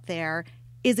on out there,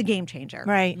 is a game changer.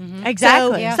 Right. Mm-hmm.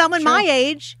 Exactly. So someone my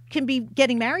age can be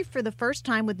getting married for the first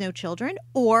time with no children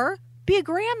or be a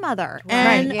grandmother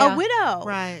and a widow.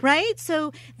 Right.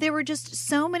 So there were just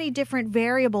so many different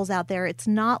variables out there. It's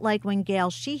not like when Gail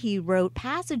Sheehy wrote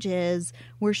Passages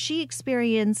where she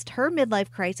experienced her midlife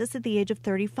crisis at the age of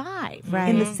 35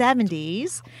 in the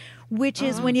 70s. Which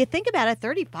is, when you think about it,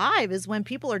 35 is when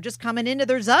people are just coming into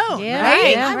their zone. Yeah.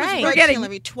 Right? Yeah. I was working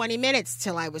every 20 minutes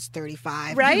till I was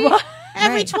 35. Right?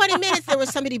 Every 20 minutes there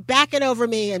was somebody backing over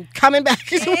me and coming back.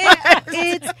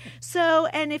 It's so,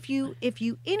 and if you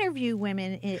interview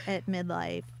women at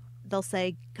midlife, they'll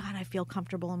say, God, I feel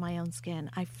comfortable in my own skin.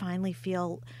 I finally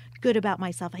feel good about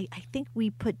myself. I think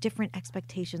we put different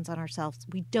expectations on ourselves.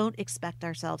 We don't expect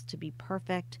ourselves to be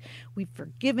perfect. We've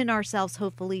forgiven ourselves,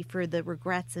 hopefully, for the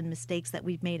regrets and mistakes that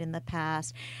we've made in the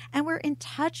past. And we're in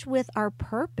touch with our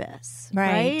purpose,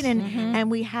 right? And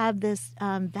we have this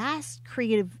vast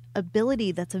creative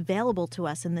ability that's available to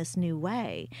us in this new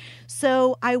way.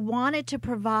 So I wanted to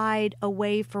provide a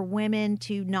way for women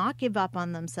to not give up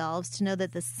on themselves, to know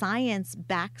that the science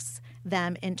backs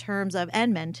them in terms of,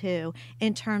 and men too,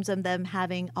 in terms of them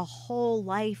having a whole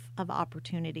life of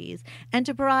opportunities, and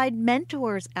to provide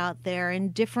mentors out there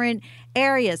in different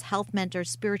areas, health mentors,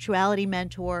 spirituality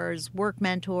mentors, work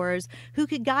mentors, who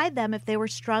could guide them if they were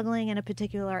struggling in a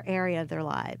particular area of their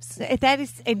lives. That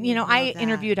is, you know, I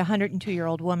interviewed a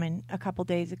 102-year-old woman a couple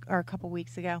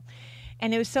weeks ago.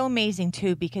 And it was so amazing,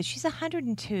 too, because she's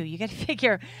 102. You got to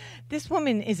figure, this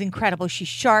woman is incredible. She's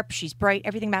sharp. She's bright,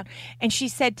 everything about. And she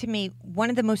said to me, one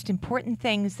of the most important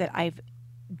things that I've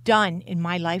done in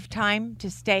my lifetime to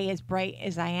stay as bright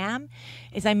as I am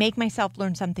is I make myself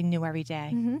learn something new every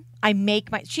day.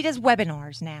 Mm-hmm. She does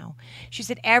webinars now. She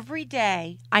said, every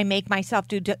day I make myself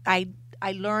I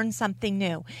learn something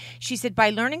new. She said, by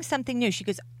learning something new, she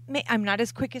goes, I'm not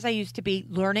as quick as I used to be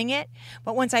learning it,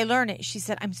 but once I learn it, she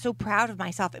said, I'm so proud of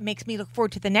myself. It makes me look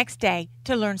forward to the next day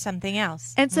to learn something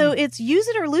else. And so it's use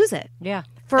it or lose it. Yeah.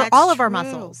 For That's all of our true.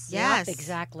 muscles. Yes. Yep,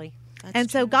 exactly. And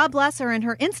so God bless her, and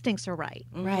her instincts are right.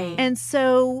 Right. And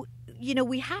so,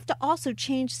 we have to also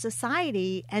change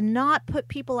society and not put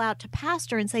people out to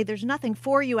pasture and say there's nothing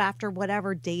for you after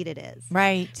whatever date it is.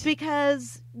 Right.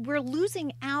 Because we're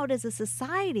losing out as a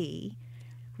society,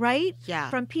 right? Yeah.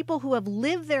 From people who have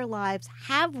lived their lives,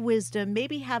 have wisdom,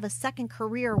 maybe have a second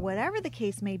career, whatever the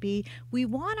case may be. We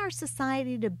want our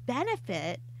society to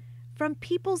benefit from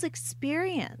people's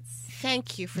experience.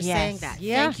 Thank you for Yes. saying that.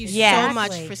 Yeah. Thank you Yeah. so much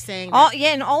Exactly. for saying that.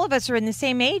 And all of us are in the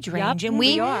same age range. Yep, And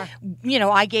we are.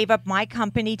 I gave up my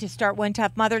company to start One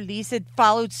Tough Mother. Lisa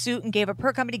followed suit and gave up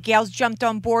her company. Gail's jumped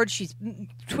on board. She's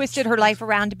twisted her life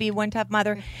around to be One Tough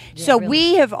Mother. So really.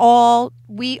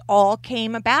 we all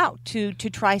came about to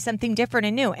try something different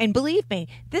and new. And believe me,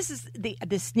 this is the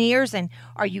sneers and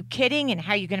are you kidding? And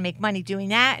how are you going to make money doing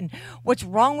that? And what's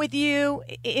wrong with you?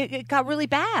 It got really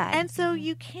bad. And so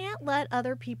you can't let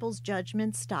other people's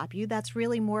judgments stop you. That's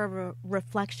really more of a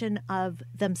reflection of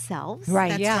themselves. Right.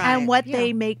 That's Yeah. right. And what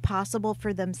they make possible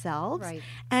for themselves. Right.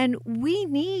 And we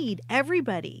need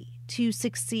everybody to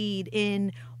succeed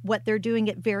in what they're doing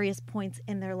at various points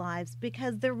in their lives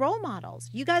because they're role models.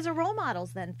 You guys are role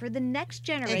models then for the next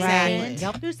generation Exactly.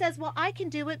 Yep. who says, well, I can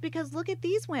do it because look at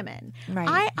these women.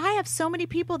 Right. I have so many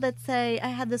people that say, I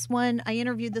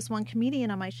interviewed this one comedian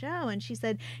on my show, and she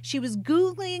said she was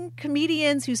Googling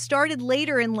comedians who started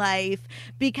later in life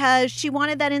because she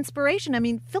wanted that inspiration. I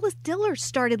mean, Phyllis Diller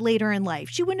started later in life.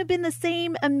 She wouldn't have been the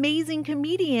same amazing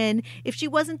comedian if she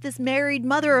wasn't this married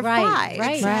mother of five.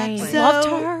 Right. Exactly. So, Loved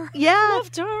her. Yeah.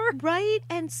 Loved her. Right.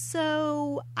 And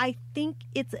so I think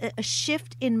it's a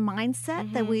shift in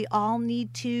mindset that we all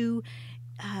need to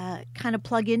kind of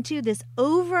plug into. This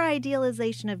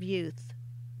over-idealization of youth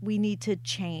we need to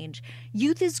change.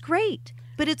 Youth is great,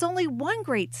 but it's only one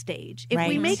great stage. If we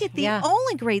Right. make it the Yeah.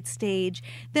 only great stage,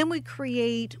 then we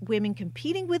create women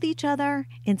competing with each other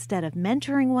instead of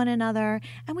mentoring one another,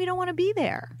 and we don't want to be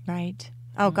there. Right.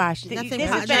 Oh, gosh. This Nothing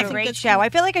has been a nothing great good show. I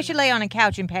feel like I should lay on a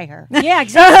couch and pay her. Yeah,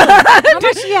 exactly. How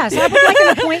much? Yes, I would like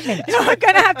an appointment. I'm going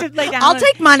to have to lay down. I'll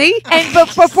take money. And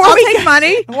before I'll we take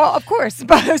money. Well, of course.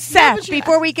 But Seth,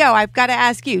 before we go, I've got to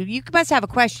ask you. You must have a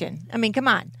question. I mean, come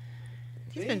on.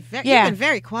 You've been Yeah.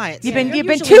 very quiet. You've Sarah. been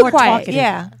usually too more quiet. talkative.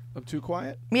 Yeah. I'm too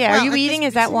quiet. Yeah. Well, Are you I eating? just-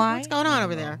 Is that why? What's going on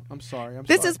over there? I'm sorry.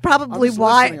 This sorry. is probably I'm just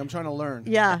why- listening. I'm trying to learn.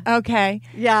 Yeah. Okay.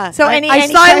 Yeah. So I any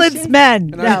silence questions?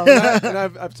 men. And, No.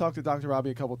 I've talked to Dr.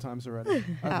 Robbie a couple times already.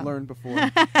 I've learned before.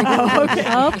 Okay.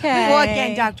 Well,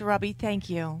 again, Dr. Robbie, thank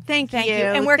you. Thank you.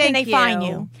 And where can Thank they find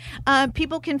you?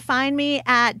 People can find me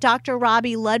at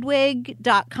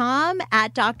drrobbyludwig.com,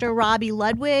 at Dr. Robbie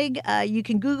Ludwig. You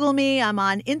can Google me. I'm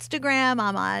on Instagram.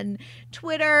 I'm on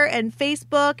Twitter and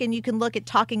Facebook. And you can look at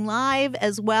Talking Live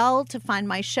as well to find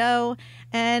my show.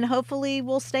 And hopefully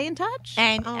we'll stay in touch.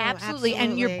 And Oh, absolutely.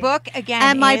 And your absolutely. book, again,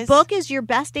 And my is- book is Your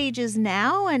Best Ages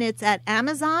Now, and it's at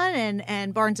Amazon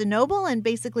and Barnes & Noble and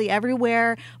basically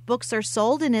everywhere books are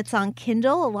sold, and it's on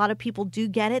Kindle. A lot of people do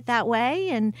get it that way.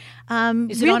 And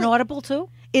Is it on Audible too?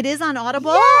 It is on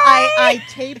Audible. I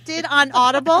taped it on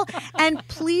Audible. And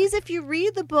please, if you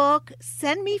read the book,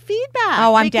 send me feedback.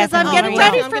 Oh, I'm because definitely I'm getting will.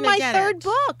 ready I'm for gonna my get third it.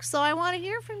 book, so I want to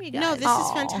hear from you guys. No, this Oh,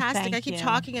 is fantastic. thank I keep you.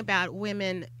 talking about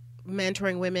women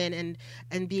mentoring women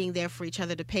and being there for each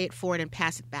other to pay it forward and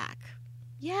pass it back.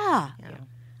 Yeah.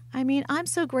 I mean, I'm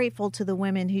so grateful to the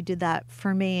women who did that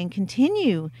for me and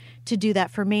continue to do that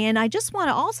for me. And I just want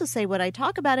to also say what I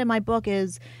talk about in my book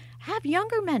is have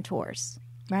younger mentors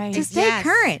Right. to stay Yes.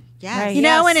 current. Yes. Right. You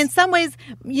know, Yes. and in some ways,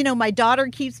 my daughter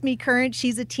keeps me current.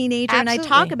 She's a teenager. And I talk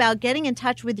Absolutely. about getting in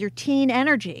touch with your teen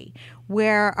energy,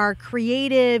 where our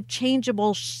creative,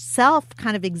 changeable self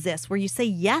kind of exists, where you say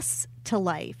yes to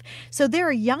life. So there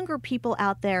are younger people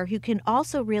out there who can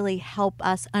also really help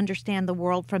us understand the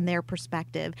world from their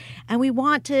perspective. And we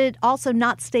want to also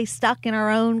not stay stuck in our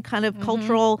own kind of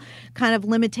cultural kind of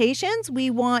limitations.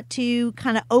 We want to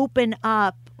kind of open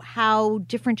up how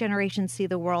different generations see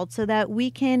the world so that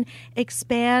we can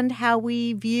expand how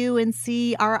we view and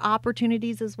see our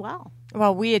opportunities as well.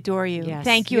 Well, we adore you. Yes.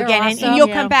 Thank you You're again. awesome. And you'll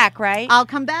Yeah. come back, right? I'll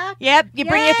come back. Yep, you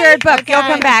bring your Yay! third book. You'll Okay.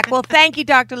 come back. Well, thank you,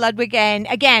 Dr. Ludwig. And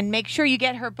again, make sure you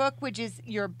get her book, which is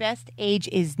Your Best Age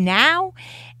Is Now.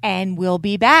 And we'll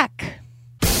be back.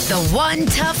 The One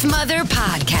Tough Mother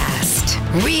Podcast.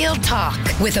 Real talk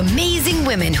with amazing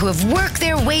women who have worked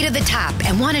their way to the top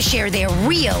and want to share their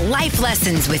real life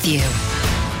lessons with you.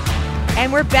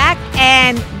 And we're back.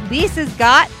 And Lisa's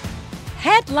got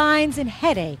Headlines and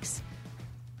headaches.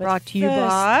 But Brought to you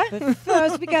by- But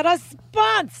first, we got a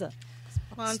sponsor.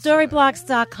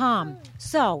 Storyblocks.com.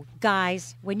 So,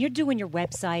 guys, when you're doing your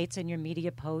websites and your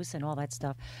media posts and all that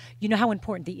stuff, you know how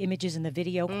important the images and the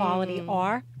video quality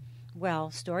are? Well,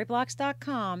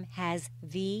 Storyblocks.com has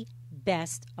the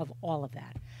best of all of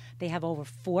that. They have over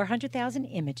 400,000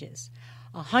 images,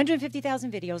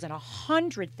 150,000 videos, and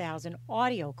 100,000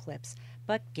 audio clips.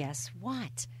 But guess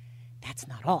what? That's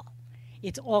not all.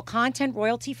 It's all content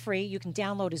royalty free. You can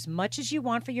download as much as you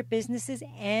want for your businesses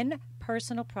and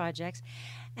personal projects.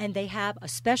 And they have a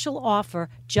special offer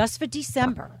just for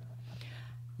December.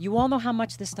 You all know how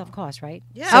much this stuff costs, right?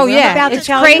 Yeah. Oh, yeah. It's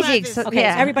crazy. Okay, so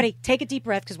everybody, take a deep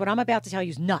breath because what I'm about to tell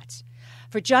you is nuts.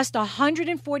 For just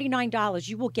 $149,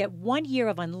 you will get 1 year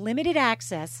of unlimited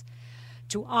access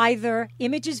to either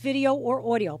images, video, or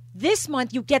audio. This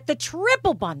month, you get the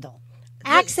triple bundle.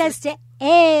 Access to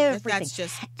everything. That's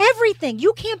just everything.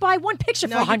 You can't buy one picture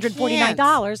for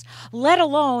 $149, let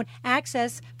alone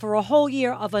access for a whole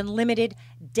year of unlimited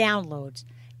downloads.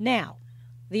 Now,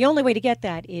 the only way to get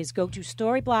that is go to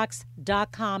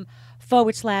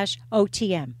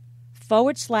storyblocks.com/OTM.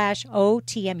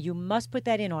 /OTM. You must put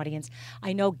that in, audience.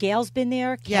 I know Gail's been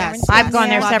there. Yes, I've gone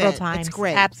there Love several it. times. It's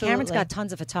great. Absolutely. Cameron's got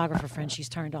tons of photographer friends she's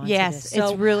turned on to Yes, this.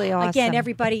 it's really awesome. Again,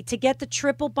 everybody, to get the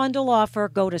triple bundle offer,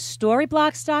 go to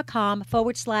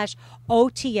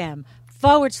storyblocks.com/OTM.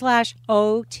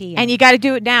 /OTM. And you got to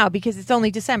do it now because it's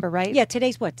only December, right? Yeah,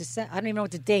 today's what? I don't even know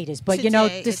what the date is, but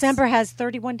Today, December has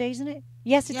 31 days in it.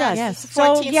 Yes, it does. Yes.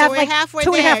 So 14th, you have we're like halfway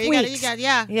 2.5 there. weeks.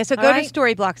 Yeah, so All go right. to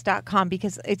storyblocks.com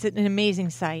because it's an amazing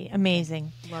site.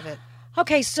 Amazing. Love it.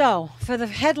 Okay, so for the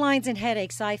headlines and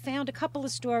headaches, I found a couple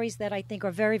of stories that I think are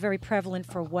very, very prevalent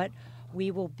for what we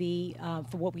will be,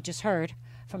 for what we just heard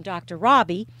from Dr.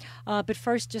 Robi. But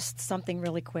first, just something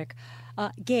really quick.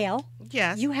 Gail,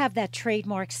 Yes. you have that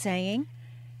trademark saying.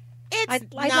 It's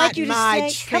I'd not like you to my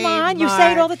say, come on, you say it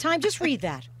trademark. all the time. Just read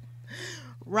that.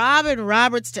 Robin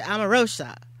Roberts to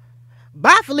Omarosa.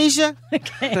 Bye, Felicia. That's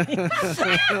Gail.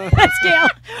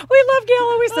 We love Gail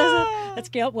always says it. That's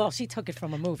Gail. Well, she took it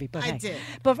from a movie, but I hey. did.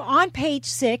 But on page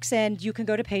 6, and you can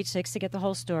go to page 6 to get the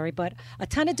whole story, but a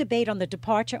ton of debate on the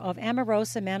departure of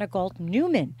Omarosa Manigault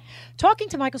Newman. Talking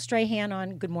to Michael Strahan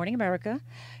on Good Morning America,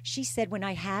 she said, when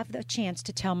I have the chance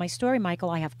to tell my story, Michael,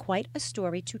 I have quite a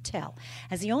story to tell.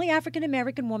 As the only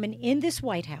African-American woman in this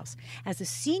White House, as a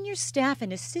senior staff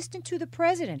and assistant to the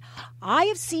president, I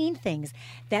have seen things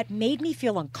that made me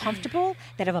feel uncomfortable,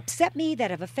 that have upset me,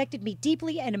 that have affected me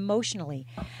deeply and emotionally.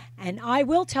 And I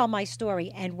will tell my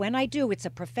story, and when I do, it's a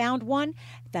profound one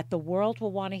that the world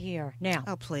will want to hear. Now,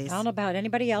 Oh, please. I don't know about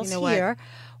anybody else You know here.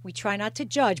 We try not to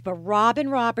judge, but Robin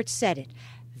Roberts said it.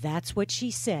 That's what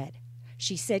she said.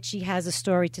 She said she has a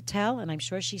story to tell, and I'm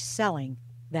sure she's selling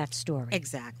that story.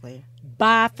 Exactly.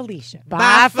 Bye, Felicia.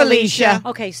 Bye, Felicia.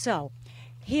 Okay, so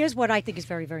here's what I think is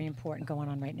very, very important going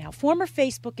on right now. Former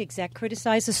Facebook exec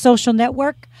criticized the social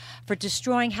network for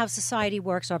destroying how society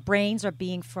works. Our brains are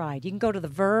being fried. You can go to The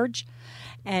Verge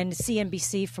and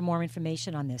CNBC for more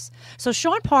information on this. So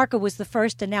Sean Parker was the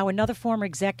first, and now another former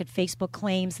exec at Facebook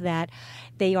claims that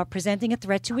they are presenting a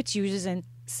threat to its users and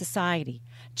society.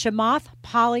 Chamath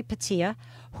Palihapitiya,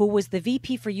 who was the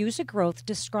VP for User Growth,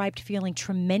 described feeling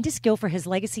tremendous guilt for his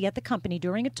legacy at the company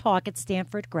during a talk at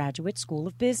Stanford Graduate School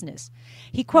of Business.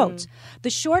 He quotes, "The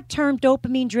short-term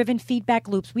dopamine-driven feedback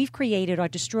loops we've created are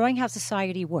destroying how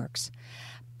society works."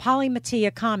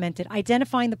 Palihapitiya commented,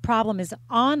 identifying the problem as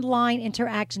online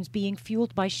interactions being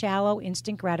fueled by shallow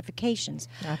instant gratifications.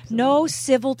 Absolutely. No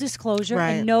civil disclosure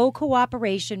Right. and no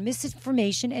cooperation,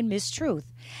 misinformation, and mistruth.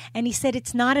 And he said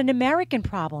it's not an American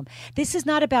problem. This is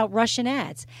not about Russian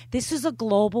ads. This is a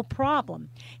global problem.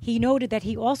 He noted that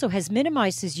he also has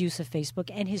minimized his use of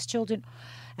Facebook, and his children,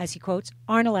 as he quotes,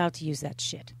 aren't allowed to use that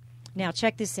shit. Now,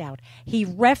 check this out. He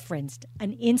referenced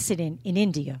an incident in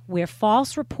India where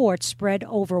false reports spread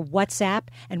over WhatsApp,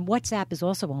 and WhatsApp is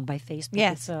also owned by Facebook.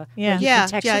 Yes. It's Yeah. you Yeah, can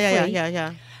text yeah, for yeah, free, yeah,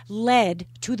 yeah. led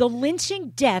to the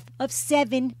lynching death of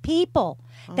 7 people.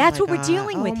 That's my what we're God.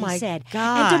 dealing with, Oh he my said.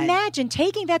 God. And imagine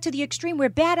taking that to the extreme where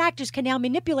bad actors can now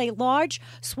manipulate large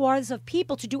swaths of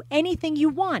people to do anything you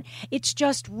want. It's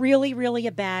just really, really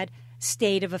a bad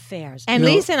state of affairs. And You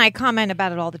know- Lisa and I comment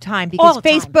about it all the time All because the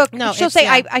time. Facebook, No, she'll it's- say,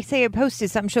 yeah. I say I posted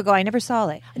something, she'll go, I never saw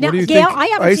it. Now, What do you Gail, think I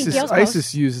haven't seen ISIS, Gail's post.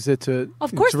 ISIS uses it to,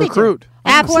 Of course to they recruit. do.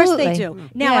 Of course they Absolutely. do.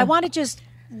 Now, Yeah. I want to just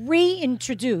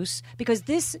reintroduce, because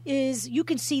this is, you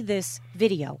can see this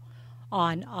video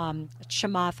on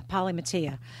Chamath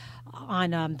Palihapitiya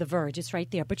on The Verge. It's right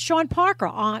there. But Sean Parker,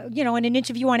 in an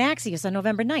interview on Axios on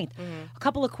November 9th, a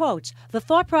couple of quotes. The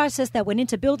thought process that went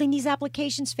into building these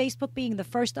applications, Facebook being the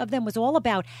first of them, was all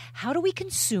about how do we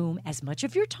consume as much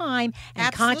of your time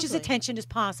and conscious Absolutely. attention as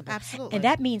possible. Absolutely. And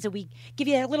that means that we give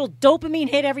you a little dopamine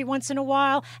hit every once in a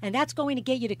while, and that's going to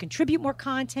get you to contribute more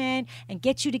content and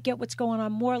get you to get what's going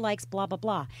on, more likes, blah, blah,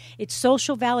 blah. It's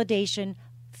social validation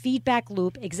feedback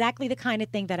loop, exactly the kind of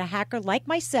thing that a hacker like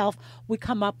myself would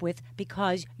come up with,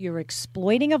 because you're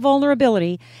exploiting a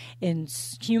vulnerability in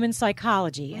human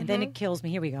psychology. And then it kills me.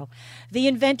 Here we go. The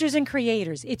inventors and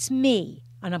creators, it's me.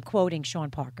 And I'm quoting Sean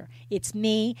Parker. It's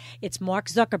me. It's Mark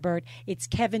Zuckerberg. It's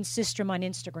Kevin Systrom on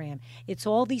Instagram. It's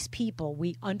all these people.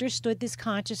 We understood this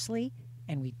consciously,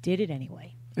 and we did it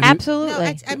anyway. Absolutely.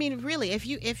 No, I mean, really, if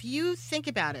you think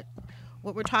about it,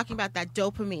 what we're talking about, that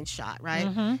dopamine shot, right?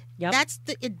 Yep. That's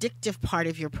the addictive part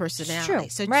of your personality. True.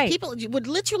 So Right. people would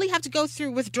literally have to go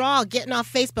through withdrawal, getting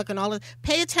off Facebook and all of.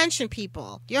 Pay attention,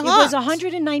 people. You're It was hooked.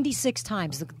 196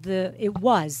 times.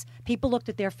 People looked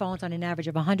at their phones on an average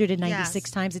of 196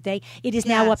 times a day. It is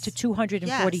now up to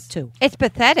 242. It's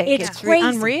pathetic. It's It's crazy.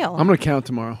 unreal. I'm going to count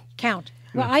tomorrow. Count.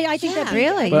 Well, I think that's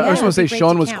Really? But I just want to say, great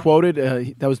Sean to was count.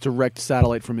 quoted. That was direct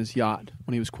satellite from his yacht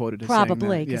when he was quoted as saying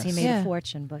Probably that. because Yes. he made Yeah. a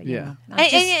fortune. But Yeah.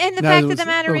 And the Now, fact was of the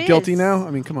matter a little is, guilty now.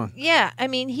 I mean, come on. Yeah, I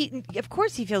mean, of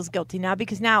course he feels guilty now,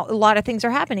 because now a lot of things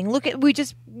are happening. We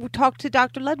just talked to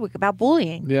Dr. Ludwig about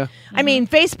bullying. Yeah. I mean,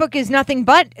 Facebook is nothing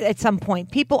but, at some point,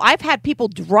 I've had people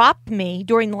drop me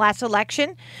during the last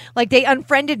election. Like, they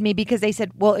unfriended me because they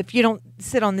said, well, if you don't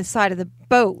sit on this side of the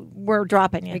boat, we're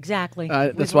dropping you. Exactly.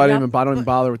 That's why I don't even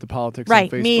bother with the politics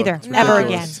Right, on Facebook. me either. It's Ever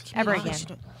ridiculous. again. Ever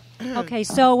again. Okay,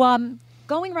 so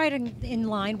going right in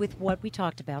line with what we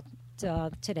talked about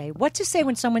today, what to say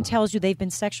when someone tells you they've been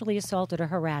sexually assaulted or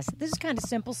harassed. This is kind of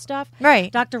simple stuff.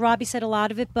 Right. Dr. Robbie said a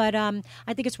lot of it, but I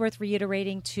think it's worth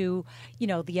reiterating to,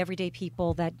 the everyday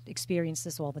people that experience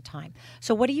this all the time.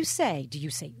 So what do you say? Do you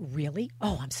say, really?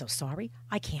 Oh, I'm so sorry.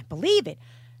 I can't believe it.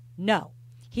 No.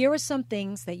 Here are some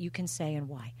things that you can say and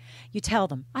why. You tell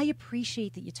them, I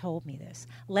appreciate that you told me this.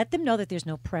 Let them know that there's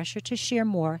no pressure to share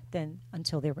more than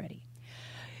until they're ready.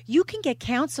 You can get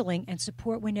counseling and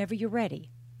support whenever you're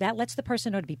ready. That lets the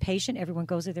person know to be patient. Everyone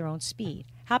goes at their own speed.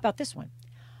 How about this one?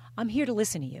 I'm here to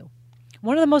listen to you.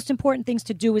 One of the most important things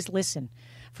to do is listen.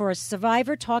 For a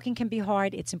survivor, talking can be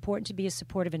hard. It's important to be as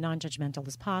supportive and non-judgmental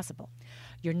as possible.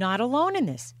 You're not alone in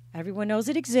this. Everyone knows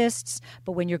it exists,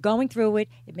 but when you're going through it,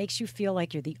 it makes you feel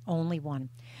like you're the only one.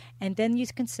 And then you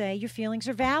can say your feelings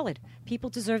are valid. People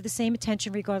deserve the same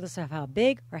attention regardless of how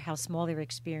big or how small their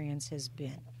experience has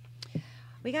been.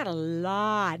 We got a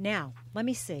lot. Now, let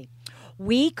me see.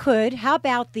 How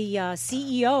about the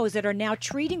CEOs that are now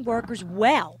treating workers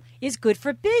well is good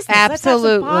for business? Absolutely.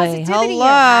 Let's have some positivity Hello.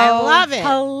 here. I love it.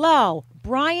 Hello.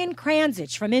 Brian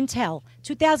Kranzich from Intel.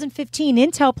 2015,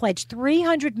 Intel pledged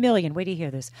 $300 million, wait to hear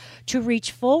this, to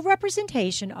reach full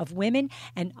representation of women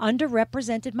and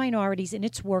underrepresented minorities in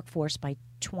its workforce by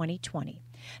 2020.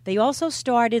 They also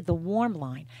started the Warm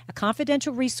Line, a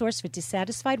confidential resource for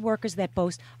dissatisfied workers that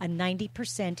boasts a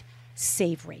 90%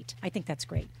 save rate. I think that's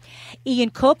great. Ian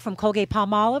Cook from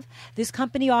Colgate-Palmolive. This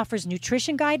company offers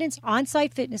nutrition guidance,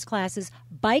 on-site fitness classes,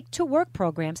 bike-to-work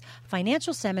programs,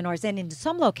 financial seminars, and in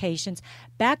some locations,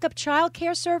 backup child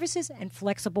care services and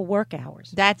flexible work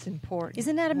hours. That's important.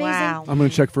 Isn't that amazing? Wow. I'm going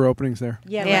to check for openings there.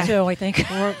 Yeah, Yeah. me too, I think.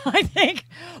 I think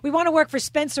we want to work for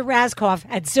Spencer Raskoff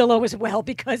at Zillow as well,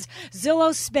 because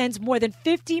Zillow spends more than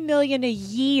 $50 million a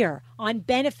year on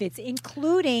benefits,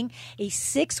 including a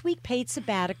 6-week paid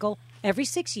sabbatical every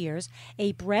 6 years,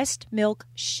 a breast milk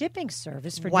shipping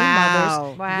service for new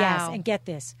mothers. Wow. Yes, and get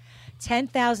this,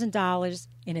 $10,000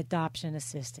 in adoption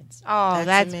assistance. Oh,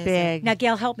 that's amazing. big. Now,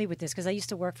 Gail, help me with this, because I used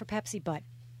to work for Pepsi, but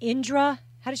Indra,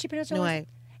 how does she pronounce her last Noy. name?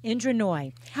 Indra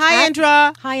Noy. Hi,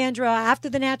 Indra. Hi, Indra.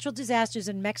 After the natural disasters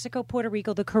in Mexico, Puerto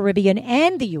Rico, the Caribbean,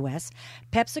 and the U.S.,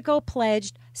 PepsiCo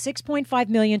pledged $6.5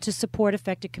 million to support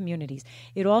affected communities.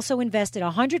 It also invested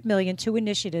 $100 million to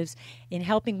initiatives in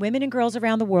helping women and girls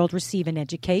around the world receive an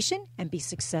education and be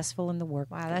successful in the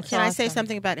workforce. Wow, that's Can I awesome. say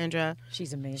something about Indra?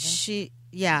 She's amazing.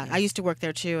 I used to work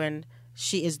there too, and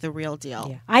she is the real deal.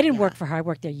 Yeah. I didn't work for her. I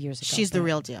worked there years ago. She's the but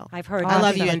real deal. I've heard. I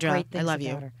love nothing you, but Indra. great things I love you.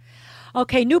 about her.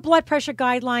 Okay, new blood pressure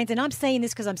guidelines, and I'm saying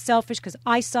this because I'm selfish, because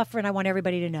I suffer and I want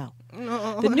everybody to know.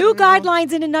 The new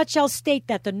guidelines in a nutshell state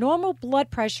that the normal blood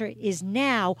pressure is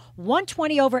now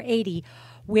 120/80,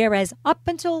 whereas up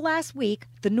until last week,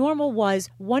 the normal was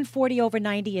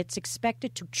 140/90. It's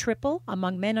expected to triple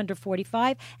among men under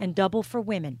 45 and double for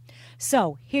women.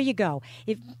 So here you go.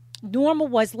 If normal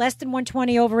was less than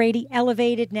 120/80,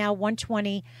 elevated now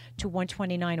 120 to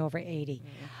 129/80.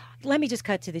 Let me just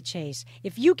cut to the chase.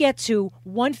 If you get to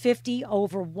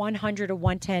 150/100 or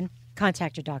 110,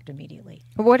 contact your doctor immediately.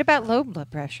 But what about low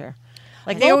blood pressure?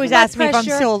 Like, Low they always blood ask me if I'm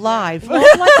pressure- still alive. Low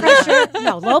blood pressure,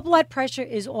 no, low blood pressure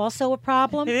is also a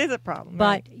problem. It is a problem.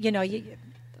 But,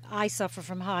 I suffer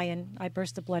from high, and I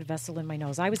burst a blood vessel in my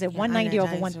nose. I was at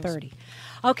 190/130.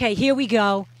 Okay, here we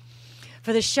go.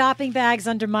 for the shopping bags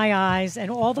under my eyes and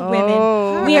all the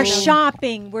women. We are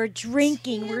shopping, we're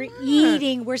drinking, we're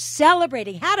eating, we're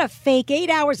celebrating. How to fake 8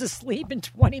 hours of sleep in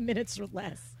 20 minutes or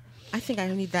less. I think I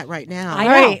need that right now.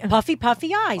 I know.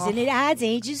 Puffy eyes. And it adds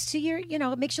ages to your,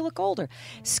 it makes you look older.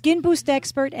 Skin Boost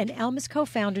expert and Elmis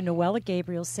co-founder Noella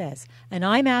Gabriel says, an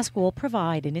eye mask will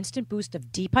provide an instant boost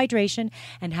of deep hydration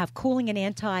and have cooling and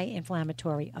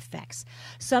anti-inflammatory effects.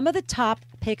 Some of the top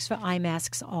picks for eye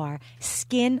masks are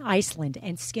Skin Iceland,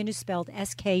 and Skin is spelled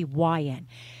S-K-Y-N.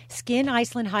 Skin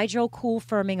Iceland Hydro Cool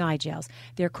Firming Eye Gels.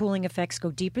 Their cooling effects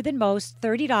go deeper than most,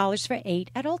 $30 for 8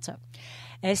 at Ulta.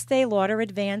 Estee Lauder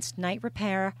Advanced Night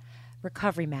Repair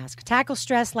Recovery Mask. Tackle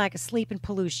stress, lack of sleep, and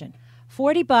pollution.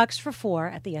 $40 for 4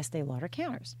 at the Estee Lauder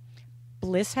counters.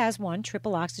 Bliss has one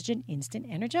triple oxygen instant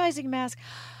energizing mask.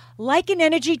 Like an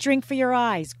energy drink for your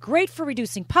eyes. Great for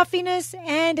reducing puffiness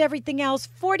and everything else.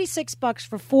 $46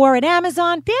 for 4 at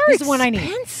Amazon. This is one I need.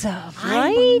 Expensive,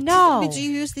 right? No. Do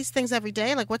you use these things every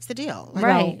day? Like, what's the deal? Like,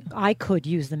 Right. I could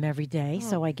use them every day,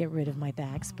 so I get rid of my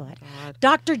bags. But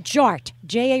Dr. Jart,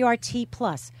 J-A-R-T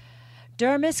plus,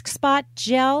 Dermisk Spot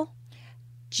Gel,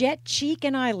 Jet Cheek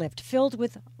and Eye Lift, filled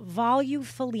with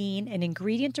volufiline, an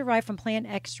ingredient derived from plant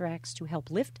extracts to help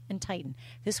lift and tighten.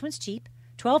 This one's cheap.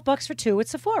 $12 for 2 at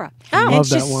Sephora. I love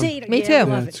that one. Me too.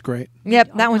 Yeah, it's great.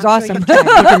 Yep, that one's awesome. Look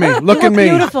at me. Look at me.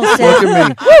 Beautiful, Look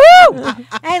Sarah. at me.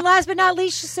 And last but not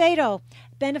least, Shiseido.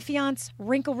 Benefiance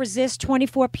Wrinkle Resist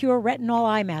 24 Pure Retinol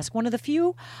Eye Mask. One of the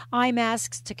few eye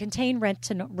masks to contain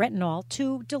retinol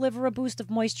to deliver a boost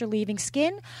of moisture, leaving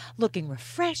skin looking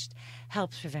refreshed.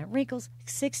 Helps prevent wrinkles.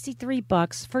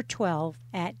 $63 for 12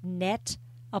 at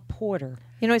Net-a-Porter.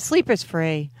 Sleep is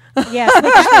free. Yes.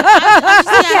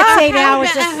 That's 8 hours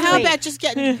of How sleep. about just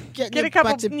getting Get your a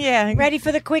couple. butt to- Yeah. Ready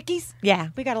for the quickies? Yeah.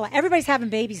 We got a lot. Everybody's having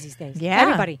babies these days. Yeah.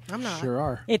 Everybody. I'm not. Sure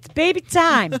are. It's baby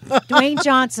time. Dwayne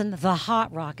Johnson, the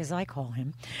Hot Rock, as I call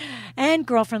him, and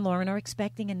girlfriend Lauren are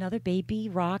expecting another baby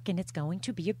rock, and it's going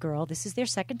to be a girl. This is their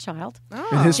second child.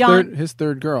 And his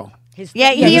third girl.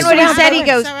 Yeah, you know what he said? He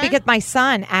goes, Is that right? because my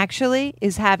son actually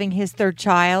is having his third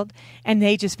child, and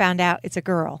they just found out it's a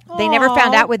girl. They never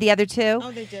found out with the other two.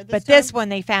 Oh, they did this But this one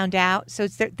they found out. So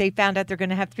they found out they're going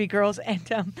to have 3 girls.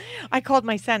 And I called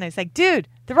my son. I was like, dude,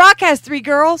 The Rock has 3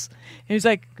 girls. And he was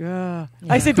like, ugh.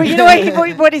 I said, but you know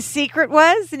what his secret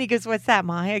was? And he goes, what's that,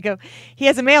 Ma? I go, he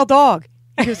has a male dog.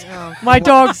 He goes, my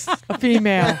dog's a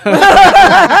female.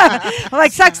 I'm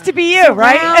like, sucks to be you,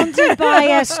 right? Surrounded by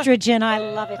estrogen. I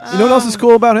love it. You know what else is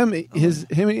cool about him? He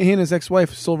and his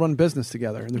ex-wife still run business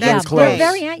together, and they're That's very close.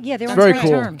 They're on very great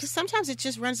cool. terms. Because sometimes it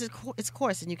just runs its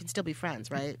course, and you can still be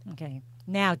friends, right? Okay.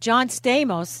 Now, John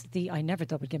Stamos, I never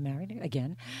thought we'd get married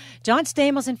again. John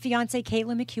Stamos and fiancée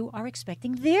Caitlin McHugh are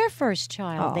expecting their first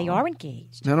child. They are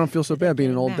engaged. I don't feel so bad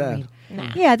being an old dad.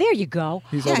 Yeah, there you go.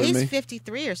 He's older than He's me.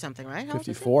 53 or something, right? How old is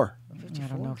he? 54. I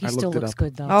don't know. He I still looked it looks up.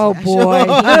 good, though. Oh, boy.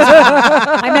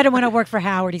 I met him when I worked for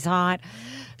Howard. He's hot.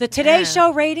 The Today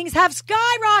Show ratings have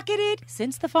skyrocketed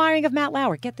since the firing of Matt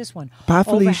Lauer. Get this one. Bye,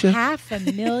 Over Felicia.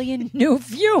 500,000 new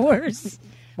viewers.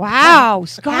 Wow.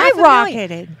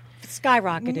 Skyrocketed.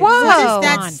 Skyrocketed. Whoa. What does Gone.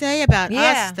 that say about Yeah.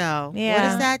 us, though? Yeah. What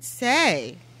does that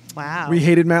say? Wow. We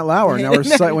hated Matt Lauer. Now we're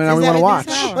now we want to watch.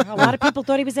 A lot of people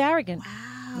thought he was arrogant.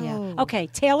 Wow. Yeah. Okay,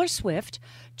 Taylor Swift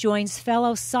joins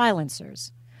fellow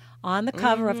silencers on the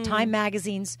cover of Time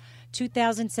Magazine's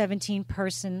 2017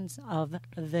 Persons of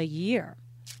the Year.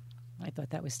 I thought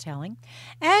that was telling.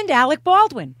 And Alec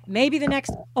Baldwin, maybe the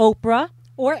next Oprah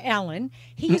or Ellen.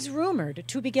 He is rumored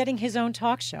to be getting his own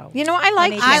talk show. You know, I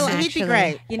like him, He'd be actually.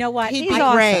 great. You know what? He'd He's be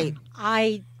awesome. great.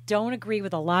 I don't agree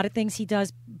with a lot of things he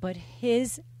does, but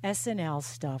his SNL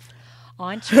stuff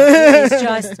on Twitter is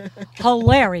just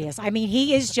hilarious. I mean,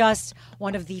 he is just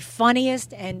one of the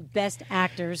funniest and best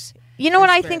actors. You know what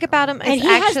I think about him? And is he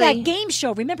has actually, that game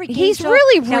show. Remember game He's show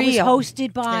really that real. was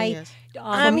hosted by... Yeah, he is.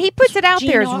 He puts it out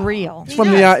there as Gina- real. He's from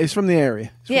the area. He's from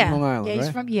Yeah. Long Island, Yeah, he's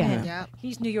right? from Yeah.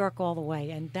 He's New York all the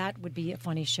way, and that would be a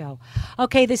funny show.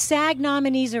 Okay, the SAG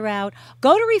nominees are out.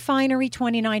 Go to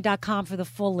refinery29.com for the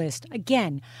full list.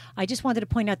 Again, I just wanted to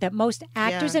point out that most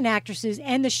actors and actresses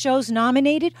and the shows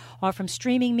nominated are from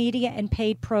streaming media and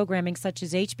paid programming such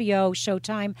as HBO,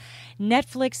 Showtime,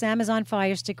 Netflix, Amazon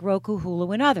Fire Stick, Roku,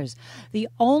 Hulu, and others. The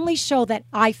only show that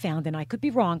I found, and I could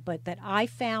be wrong, but that I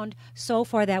found so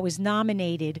far that was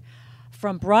nominated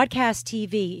from broadcast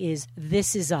TV is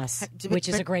This Is Us, which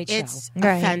is a great show. It's a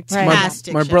Right.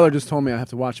 fantastic My show. brother just told me I have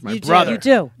to watch my You do. brother. You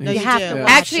do. No, you you have do. to Yeah. watch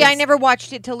Actually, it. I never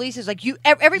watched it till Lisa's like,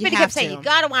 everybody You kept have saying, to. you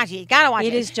gotta watch it, you gotta watch it.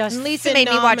 It is just And Lisa made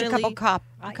me watch a phenomenally- couple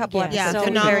yeah, episodes. Yeah, So It was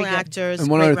phenomenal very good. actors, And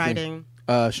one great other thing. writing.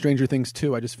 Stranger Things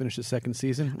 2. I just finished the second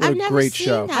season. What I've a never great seen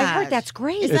show. that. I heard that's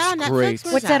great. Is that on Netflix? great.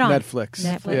 Where's What's that on? Netflix.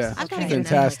 Netflix. Yeah, I've gotta get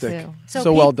fantastic. Netflix, too.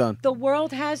 So well done. The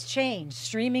world has changed.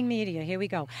 Streaming media. Here we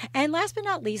go. And last but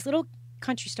not least, little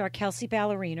country star Kelsey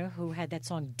Ballerina, who had that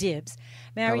song Dibs,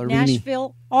 married Ballerini.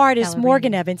 Nashville artist Ballerini.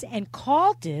 Morgan Evans and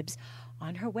called dibs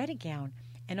on her wedding gown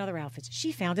and other outfits.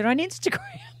 She found it on Instagram.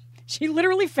 She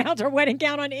literally found her wedding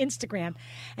gown on Instagram.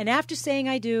 And after saying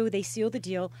I do, they sealed the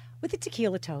deal with a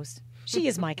tequila toast. She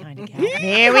is my kind of gal.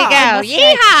 Here we go.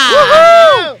 Yeehaw!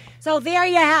 Woohoo! So there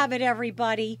you have it,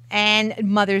 everybody. And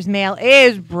Mother's Mail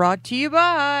is brought to you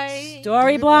by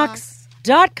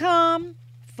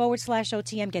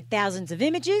Storyblocks.com/OTM. Get thousands of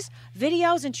images,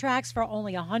 videos, and tracks for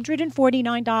only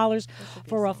 $149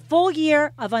 for a full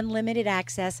year of unlimited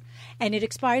access. And it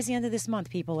expires the end of this month,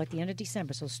 people, at the end of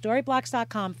December. So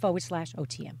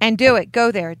storyblocks.com/OTM. And do it.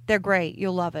 Go there. They're great.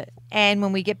 You'll love it. And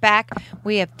when we get back,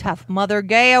 we have Tough Mother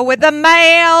Gail with the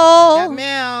mail.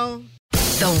 Mel.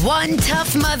 The One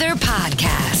Tough Mother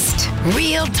Podcast.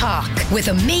 Real talk with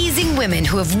amazing women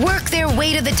who have worked their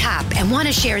way to the top and want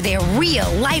to share their real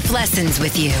life lessons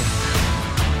with you.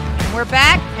 And we're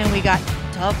back, and we got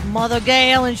Tough Mother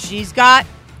Gail, and she's got...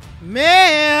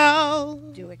 Mel.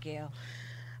 Do it, Gail.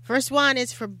 First one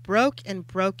is for Broke and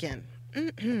Broken.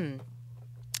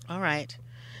 All right.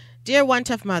 Dear One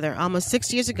Tough Mother, almost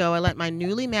 6 years ago, I lent my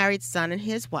newly married son and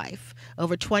his wife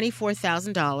over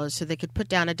 $24,000 so they could put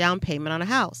down a down payment on a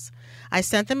house. I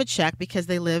sent them a check because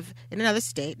they live in another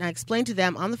state, and I explained to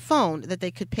them on the phone that they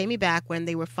could pay me back when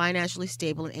they were financially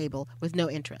stable and able with no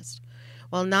interest.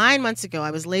 Well, 9 months ago,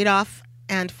 I was laid off,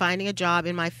 and finding a job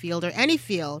in my field or any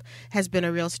field has been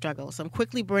a real struggle. So I'm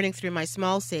quickly burning through my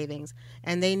small savings,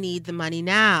 and they need the money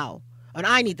now. And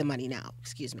I need the money now,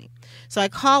 excuse me. So I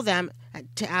called them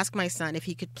to ask my son if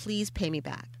he could please pay me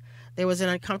back. There was an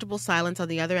uncomfortable silence on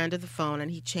the other end of the phone, and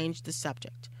he changed the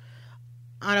subject.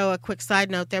 On a quick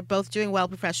side note, they're both doing well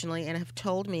professionally and have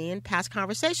told me in past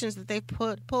conversations that they've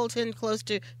pulled in close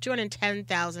to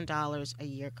 $210,000 a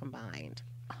year combined.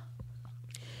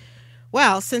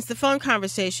 Well, since the phone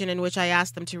conversation in which I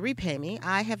asked them to repay me,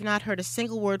 I have not heard a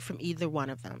single word from either one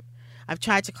of them. I've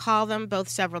tried to call them both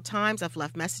several times. I've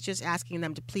left messages asking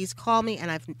them to please call me, and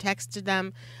I've texted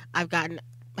them. I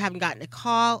haven't gotten a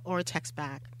call or a text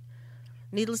back.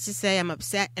 Needless to say, I'm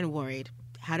upset and worried.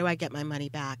 How do I get my money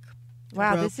back?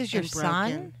 Wow, Broke this is your and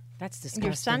son? broken. That's disgusting.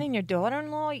 Your son and your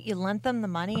daughter-in-law, you lent them the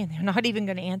money, and they're not even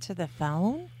going to answer the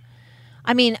phone?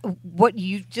 I mean, what,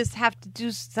 you just have to do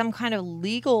some kind of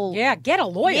legal... Yeah, get a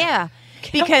lawyer. Yeah,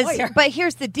 Get a because, lawyer. but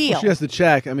here's the deal. She has to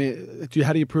check. I mean,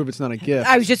 how do you prove it's not a gift?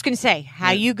 I was just going to say, how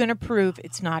are you going to prove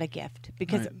it's not a gift?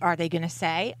 Because are they going to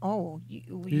say, oh,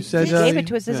 you said, gave it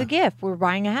to us as yeah. a gift. We're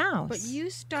buying a house. But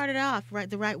you started off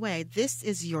the right way. This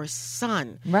is your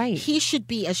son. Right. He should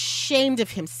be ashamed of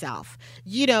himself.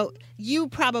 You know, you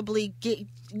probably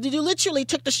you literally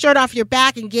took the shirt off your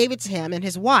back and gave it to him and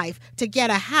his wife to get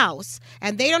a house,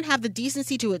 and they don't have the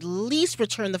decency to at least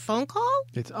return the phone call?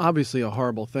 It's obviously a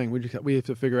horrible thing. We have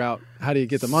to figure out, how do you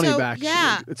get the money back?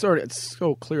 Yeah. It's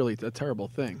so clearly a terrible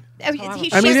thing. I mean, I mean,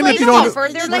 even if you don't-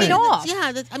 they're laid off.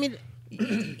 Yeah, I mean,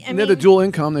 And they have the dual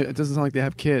income. It doesn't sound like they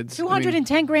have kids.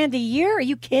 $210,000 a year? Are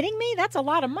you kidding me? That's a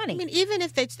lot of money. I mean, even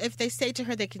if they say to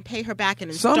her they can pay her back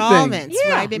in Something. installments,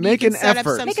 Yeah. right? Maybe Make you can an set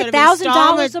effort. up some Make sort of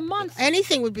 $1,000 installment. a month.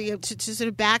 Anything would be to sort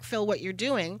of backfill what you're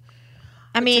doing.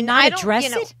 I mean, not I don't,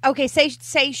 address it? Okay,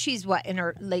 say she's what, in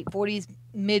her late 40s,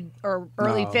 mid or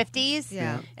early 50s?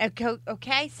 Yeah.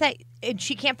 Okay, say, and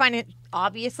she can't find it.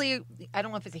 Obviously, I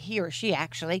don't know if it's a he or she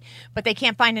actually, but they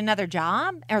can't find another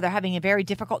job, or they're having a very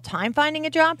difficult time finding a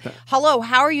job. Hello,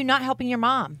 how are you not helping your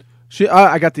mom?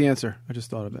 I got the answer. I just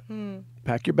thought of it.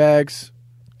 Pack your bags,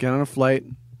 get on a flight,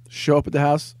 show up at the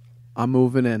house. I'm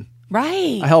moving in.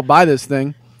 Right. I helped buy this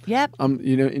thing. Yep.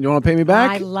 You want to pay me back?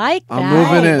 I like that. I'm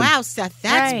moving in. Wow, Seth,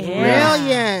 that's Right.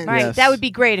 brilliant. Right. Yes. That would be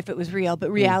great if it was real,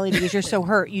 but reality is you're so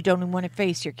hurt you don't even want to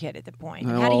face your kid at the point.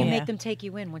 No. How do you Yeah. make them take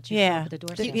you in once you show Yeah. up at the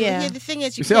door? Yeah. The thing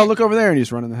is, You say, "Oh, look over there," and you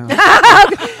just run in the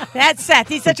house. That's Seth.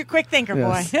 He's such a quick thinker,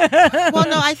 Yes. boy. Well,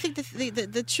 no, I think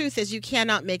the truth is you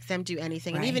cannot make them do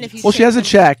anything, and even if you Well, she take has a them-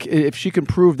 check. If she can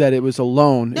prove that it was a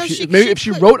loan, No, if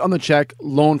she wrote on the check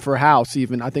 "loan for house,"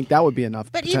 even I think that would be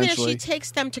enough. But even if potentially. she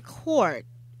takes them to court,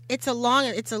 it's a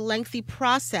lengthy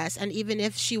process, and even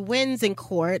if she wins in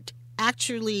court,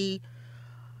 actually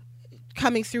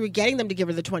coming through and getting them to give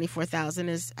her the $24,000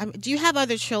 is. Do you have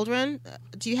other children?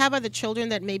 Do you have other children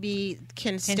that maybe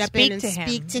can step in and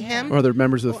speak to him? Or other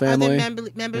members of the family? Other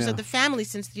members of the family,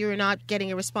 since you're not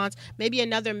getting a response. Maybe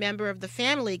another member of the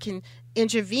family can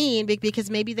intervene because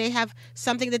maybe they have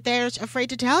something that they're afraid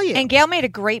to tell you. And Gail made a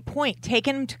great point.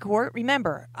 Taking them to court.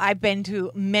 Remember, I've been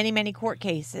to many, many court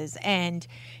cases, and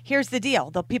here's the deal.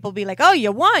 The people be like, "Oh,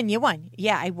 you won.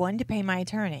 Yeah, I won to pay my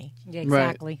attorney." Yeah,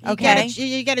 exactly. Right. Okay.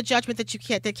 You get a judgment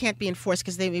that they can't be enforced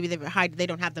because they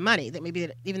don't have the money. That maybe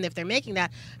even if they're making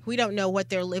that, we don't know what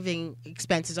their living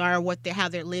expenses are or how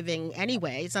they're living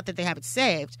anyway. It's not that they have it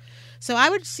saved. So I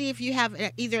would see if you have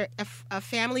either a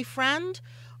family friend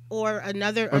or a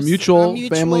mutual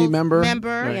family member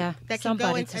Right. that can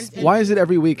go and why is it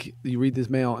every week you read this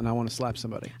mail and I want to slap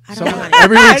somebody? I don't know.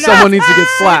 Every week someone needs to get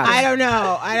slapped. I don't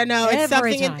know.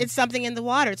 It's something in the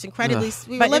water. It's incredibly.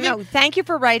 Thank you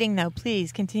for writing, though.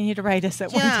 Please continue to write us at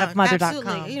onetoughmother.com.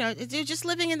 Absolutely. You're just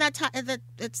living in that time.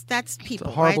 That's people.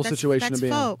 It's a horrible right? situation to be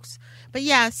folks. But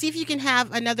yeah, see if you can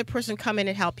have another person come in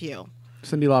and help you.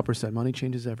 Cyndi Lauper said, "Money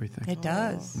changes everything." It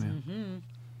does. Yeah. Mm-hmm.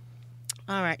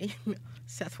 All right.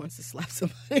 Seth wants to slap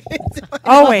somebody.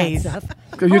 Always.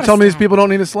 You're telling me these people don't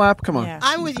need a slap? Come on. Yeah.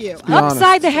 I'm with you.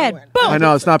 Upside the head. Boom. I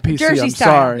know, it's not PC. Jersey I'm style.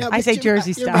 sorry. No, I say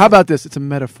Jersey style. How about this? It's a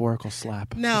metaphorical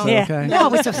slap. No. Is that okay?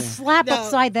 No, it's a slap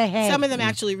upside the head. Some of them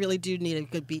actually really do need a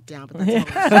good beat down. But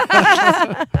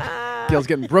that's Gail's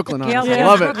getting Brooklyn on us. Gail's I getting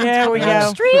love it. There we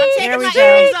go. Street. There we my go.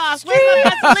 earrings off. Where's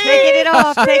my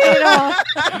Vaseline? Taking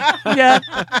it off.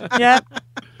 Yep.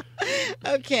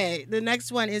 Okay, the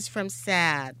next one is from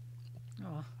Sad.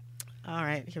 All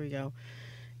right, here we go.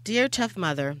 Dear Tough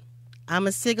Mother, I'm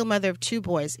a single mother of 2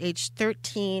 boys, aged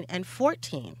 13 and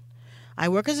 14. I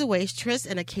work as a waitress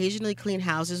and occasionally clean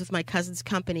houses with my cousin's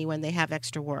company when they have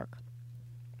extra work.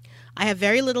 I have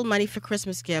very little money for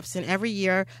Christmas gifts, and every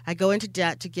year I go into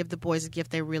debt to give the boys a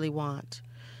gift they really want.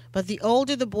 But the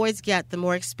older the boys get, the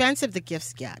more expensive the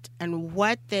gifts get, and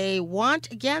what they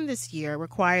want again this year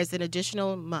requires an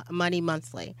additional money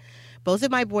monthly. Both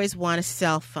of my boys want a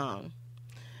cell phone.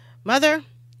 Mother,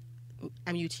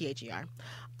 I'm UTHER.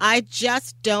 I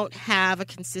just don't have a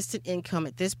consistent income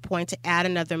at this point to add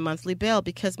another monthly bill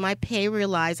because my pay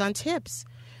relies on tips.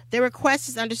 Their request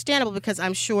is understandable because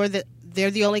I'm sure that they're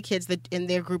the only kids in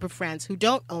their group of friends who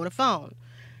don't own a phone.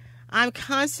 I'm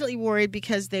constantly worried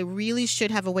because they really should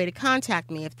have a way to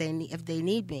contact me if they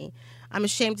need me. I'm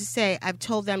ashamed to say I've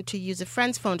told them to use a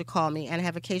friend's phone to call me and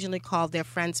have occasionally called their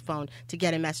friend's phone to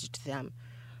get a message to them.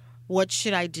 What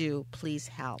should I do? Please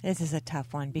help. This is a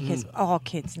tough one because all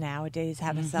kids nowadays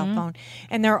have a cell phone,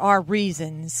 and there are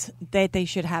reasons that they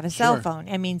should have a cell phone.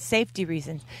 I mean, safety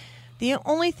reasons. The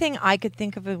only thing I could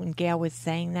think of when Gail was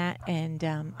saying that, and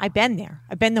I've been there.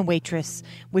 I've been the waitress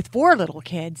with 4 little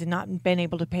kids and not been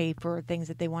able to pay for things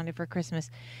that they wanted for Christmas.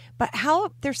 But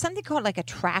there's something called like a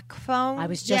track phone. I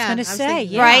was just going to say,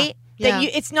 right? Yeah.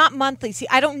 That it's not monthly. See,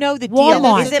 I don't know the Walmart.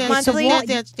 deal. Is it monthly?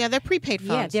 They're prepaid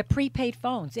phones. Yeah, they're prepaid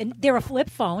phones. And they're a flip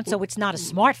phone, so it's not a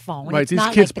smartphone. Right, It's these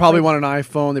not kids like the probably great- want an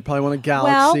iPhone. They probably want a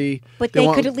Galaxy. Well, but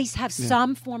they could at least have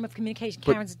some form of communication.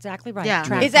 Karen's exactly right. Yeah.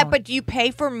 Track Is that? phone. But do you pay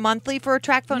for monthly for a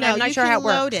track phone? No, I'm not you sure can how it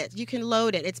works. load it. You can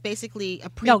load it. It's basically a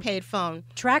prepaid phone.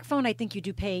 Track phone, I think you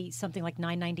do pay something like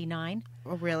 $9.99.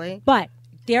 Oh, really? But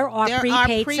there are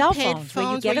prepaid cell phones phones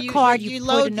where you get where a card, you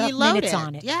load, put enough you load minutes it.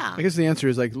 on it. Yeah. I guess the answer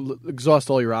is like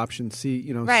exhaust all your options.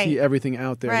 See, Right. see everything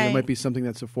out there. There Right. might be something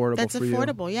that's affordable That's for you.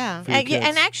 affordable, yeah. For your kids.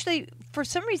 And actually, for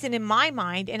some reason in my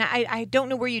mind, and I don't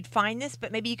know where you'd find this,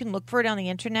 but maybe you can look for it on the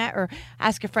internet or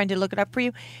ask a friend to look it up for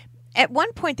you. At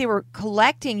one point, they were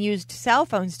collecting used cell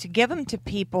phones to give them to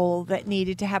people that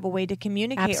needed to have a way to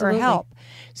communicate Absolutely. or help.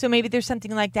 So maybe there's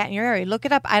something like that in your area. Look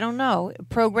it up. I don't know.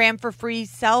 Program for free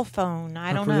cell phone.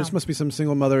 I don't know. This must be some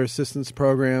single mother assistance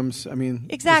programs. I mean,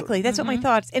 Exactly. That's what my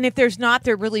thoughts. And if there's not,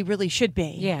 there really, really should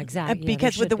be. Yeah, exactly. Yeah,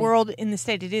 Because there with the should be. world in the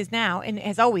state it is now, and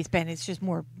has always been, it's just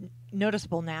more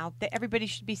noticeable now that everybody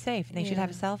should be safe and they should have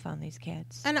a cell phone. These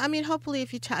kids. And I mean, hopefully,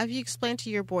 if you explain to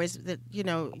your boys that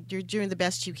you're doing the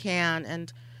best you can,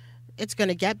 and it's going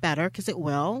to get better because it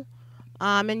will.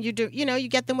 And you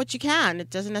get them what you can. It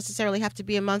doesn't necessarily have to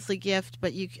be a monthly gift,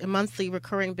 but a monthly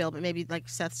recurring bill. But maybe, like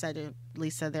Seth said,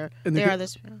 Lisa, they're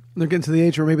getting to the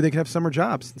age where maybe they can have summer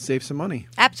jobs and save some money.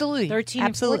 Absolutely. 13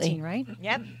 Absolutely. and 14, right?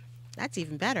 Yep. That's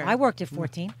even better. I worked at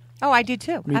 14. Oh, I did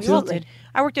too. Me too. Absolutely.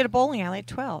 I worked at a bowling alley at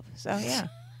 12. So yeah.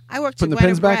 I worked Putting at the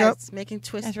pins Wedding back up? Breads, making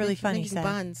twists. That's really funny. making Seth.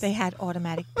 buns. They had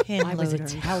automatic pin I was a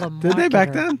loaders. telemarketer. Did they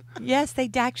back then? Yes, they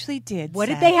actually did. What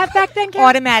did Seth. they have back then, Karen?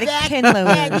 Automatic pin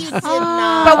loaders. You did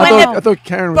not. But I thought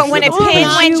Karen was. But when a sitting on pin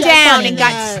the went Just down funny. and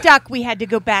got stuck, we had to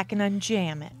go back and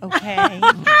unjam it. Okay.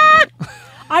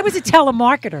 I was a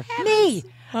telemarketer. Me.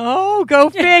 Oh, go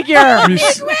figure. Were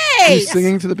you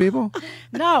singing to the people?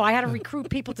 No, I had to recruit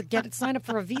people to sign up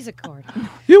for a Visa card.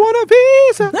 You want a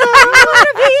Visa? I want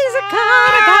a Visa card.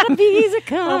 I got a Visa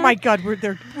card. Oh my God,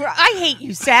 I hate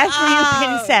you, Seth. You're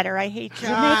a pin setter. I hate you.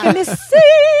 You're making me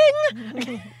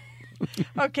sing.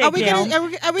 Okay, Are we Gail, gonna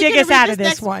dig us read out of this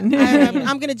next one.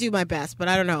 I'm going to do my best, but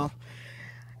I don't know.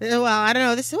 Well, I don't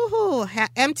know. This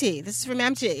empty. This is from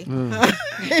empty.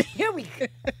 Here we go.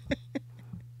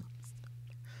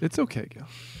 It's okay, Gail.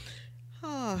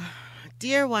 Oh,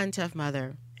 dear One Tough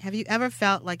Mother, have you ever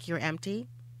felt like you're empty?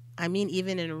 I mean,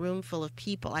 even in a room full of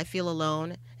people, I feel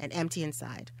alone and empty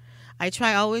inside. I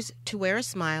try always to wear a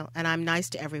smile, and I'm nice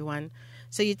to everyone.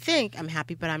 So you'd think I'm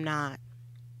happy, but I'm not.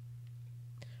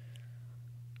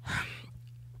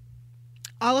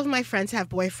 All of my friends have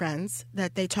boyfriends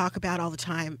that they talk about all the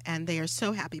time, and they are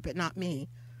so happy, but not me.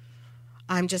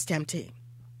 I'm just empty.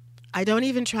 I don't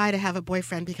even try to have a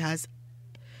boyfriend because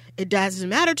it doesn't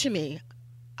matter to me.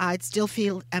 I'd still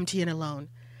feel empty and alone.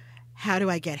 How do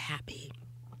I get happy?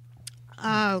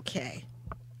 Okay.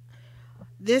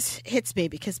 This hits me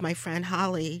because my friend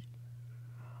Holly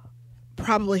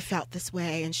probably felt this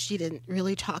way, and she didn't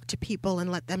really talk to people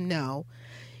and let them know.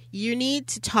 You need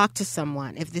to talk to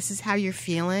someone. If this is how you're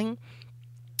feeling,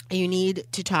 you need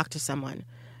to talk to someone.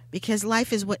 Because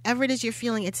life is whatever it is you're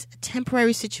feeling, it's a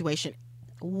temporary situation.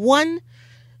 One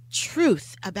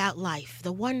truth about life,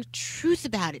 the one truth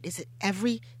about it is that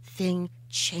everything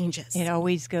changes. It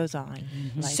always goes on.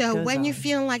 So when you're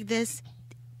feeling like this,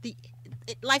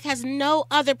 life has no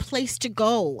other place to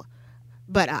go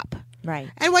but up. Right.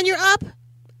 And when you're up,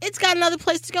 it's got another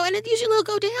place to go, and it usually will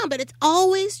go down, but it's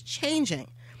always changing.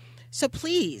 So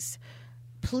please,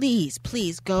 please,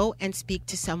 please go and speak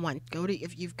to someone. Go to,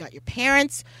 if you've got your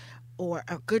parents or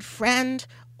a good friend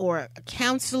or a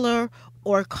counselor,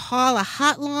 or call a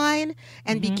hotline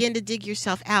and begin to dig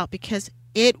yourself out, because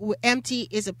empty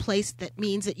is a place that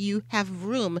means that you have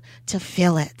room to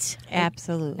fill it.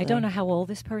 Absolutely. I don't know how old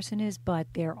this person is, but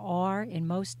there are a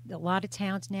lot of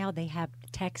towns now, they have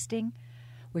texting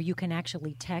where you can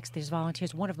actually text. There's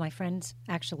volunteers. One of my friends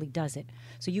actually does it.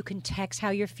 So you can text how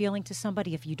you're feeling to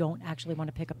somebody if you don't actually want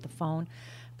to pick up the phone.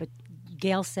 But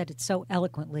Gail said it so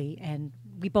eloquently, and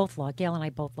Gail and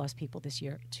I both lost people this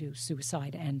year to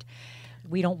suicide, and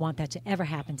we don't want that to ever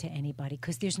happen to anybody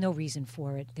because there's no reason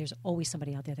for it. There's always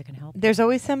somebody out there that can help. There's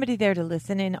always somebody there to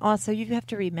listen. And also you have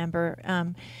to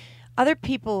remember, other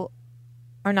people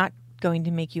are not going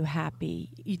to make you happy.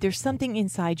 There's something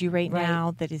inside you right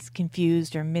now that is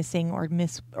confused or missing or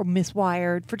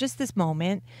miswired for just this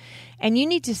moment. And you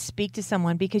need to speak to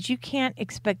someone, because you can't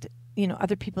expect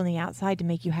other people on the outside to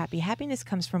make you happy. Happiness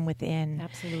comes from within.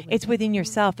 Absolutely. It's within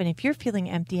yourself. And if you're feeling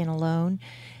empty and alone,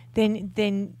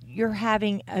 then you're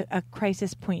having a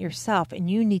crisis point yourself, and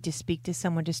you need to speak to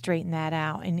someone to straighten that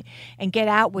out and get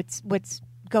out what's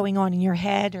going on in your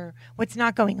head or what's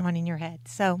not going on in your head.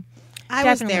 So I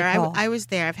was there. I was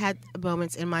there. I've had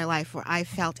moments in my life where I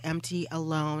felt empty,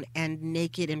 alone, and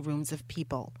naked in rooms of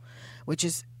people, which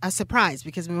is a surprise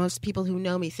because most people who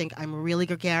know me think I'm really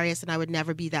gregarious and I would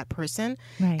never be that person.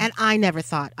 Right. And I never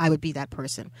thought I would be that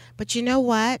person. But you know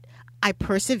what? I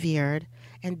persevered.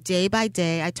 And day by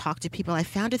day, I talked to people. I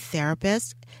found a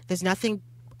therapist. There's nothing,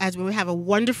 as we have a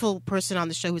wonderful person on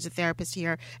the show who's a therapist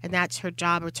here, and that's her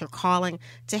job, it's her calling,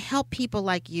 to help people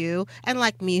like you and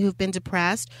like me who've been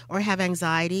depressed or have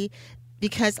anxiety.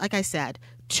 Because, like I said,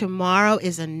 tomorrow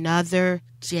is another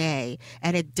day,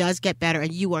 and it does get better,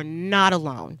 and you are not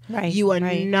alone. Right. You are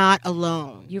not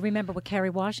alone. You remember what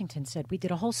Kerry Washington said. We did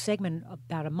a whole segment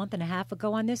about a month and a half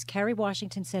ago on this. Kerry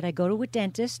Washington said, I go to a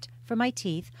dentist for my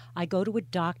teeth. I go to a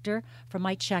doctor for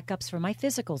my checkups, for my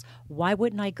physicals. Why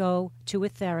wouldn't I go to a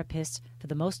therapist for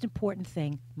the most important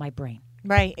thing, my brain?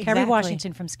 Right, exactly. Kerry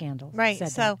Washington from Scandal. Right.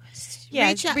 Said So, that. yeah,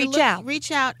 reach out.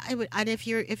 Reach out. I would, and if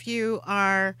you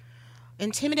are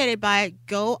intimidated by it,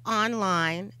 go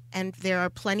online, and there are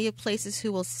plenty of places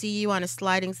who will see you on a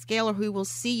sliding scale or who will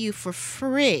see you for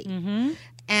free.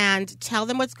 And tell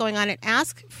them what's going on and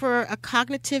ask for a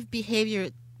cognitive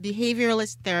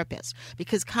behavioralist therapist,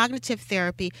 because cognitive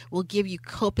therapy will give you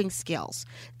coping skills.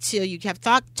 So you have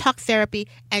talk therapy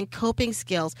and coping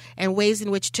skills and ways in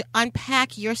which to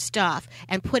unpack your stuff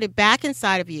and put it back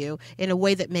inside of you in a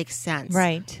way that makes sense.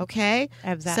 Right. Okay?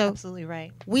 Absolutely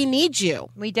right. We need you.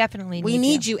 We definitely We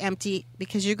need you empty,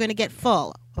 because you're going to get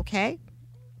full. Okay?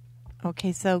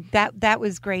 Okay, so that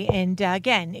was great. And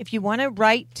again, if you want to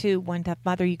write to One Tough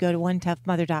Mother, you go to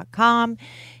onetoughmother.com.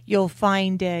 You'll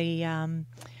find a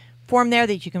form there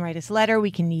that you can write us a letter.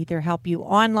 We can either help you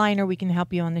online or we can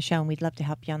help you on the show, and we'd love to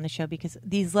help you on the show because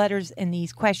these letters and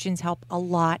these questions help a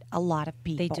lot of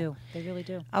people. They do. They really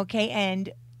do. Okay, and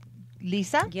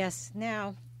Lisa? Yes.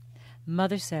 Now,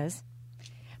 Mother Says,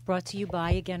 brought to you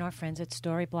by, again, our friends at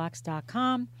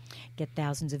storyblocks.com. Get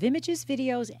thousands of images,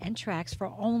 videos, and tracks for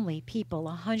only people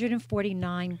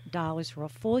 $149 for a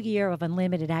full year of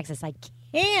unlimited access. I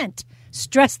can't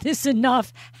stress this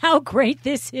enough, how great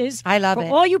this is. I love for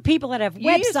it. all you people that have You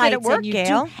use it websites at work, and you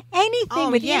Gail. do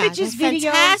anything with images, that's videos,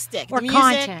 fantastic. or The music.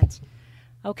 content.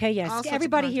 Okay, All yes. sorts of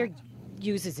Everybody here content.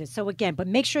 uses it. So again, but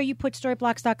make sure you put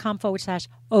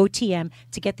storyblocks.com/OTM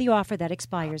to get the offer that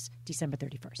expires December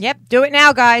 31st. Yep, do it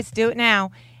now, guys. Do it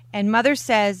now. And Mother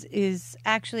Says is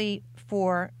actually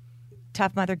for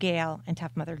Tough Mother Gail and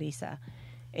Tough Mother Lisa.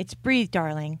 It's breathe,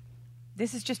 darling.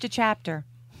 This is just a chapter.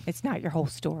 It's not your whole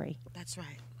story. That's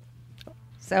right.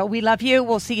 So we love you.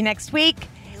 We'll see you next week.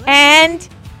 And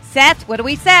Seth, what do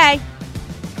we say?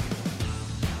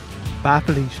 Bye,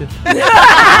 Felicia.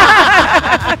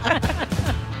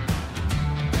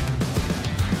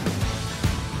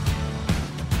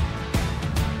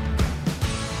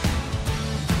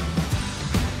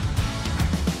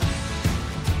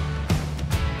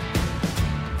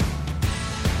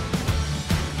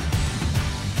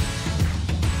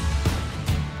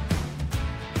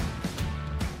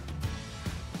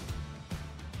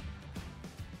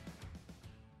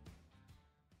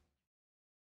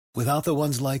 Without the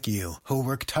ones like you, who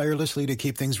work tirelessly to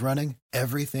keep things running,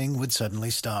 everything would suddenly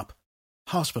stop.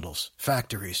 Hospitals,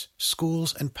 factories,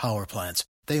 schools, and power plants,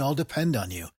 they all depend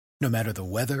on you. No matter the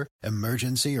weather,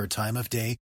 emergency, or time of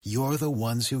day, you're the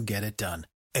ones who get it done.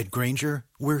 At Grainger,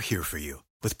 we're here for you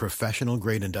with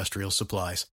professional-grade industrial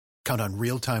supplies. Count on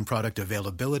real-time product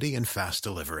availability and fast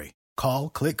delivery. Call,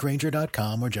 click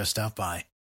Grainger.com, or just stop by.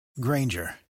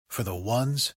 Grainger, for the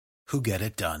ones who get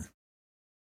it done.